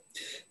seeing that.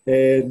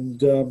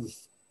 And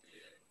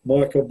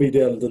Mike, I'll be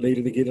down in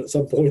Dunedin again at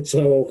some point, so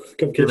I'll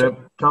come catch up.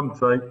 Come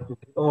take.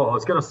 Oh, I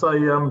was going to say,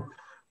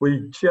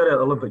 we shout out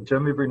Olympic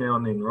Gym every now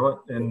and then, right?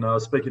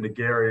 And speaking to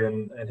Gary,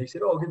 and he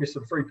said, I'll give you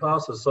some free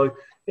passes. So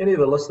any of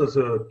the listeners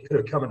who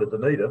are coming to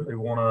Dunedin who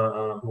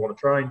want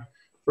to train,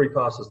 free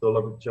passes to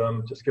Olympic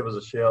Gym, just give us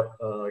a shout.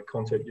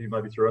 Contact you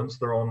maybe through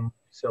Insta on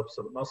South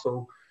Pacific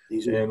Muscle.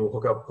 Easy. And we'll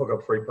hook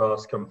up free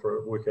pass, come for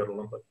a workout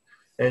Olympic.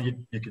 And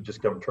you could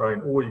just come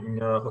train, or you can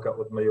hook up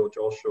with me or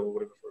Josh or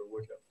whatever for a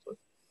workout. So.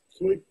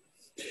 Sweet.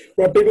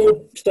 Right,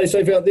 people, stay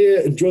safe out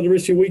there. Enjoy the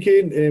rest of your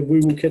weekend, and we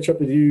will catch up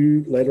with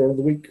you later on in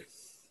the week.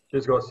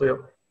 Cheers, guys. See ya.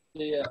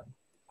 Yeah.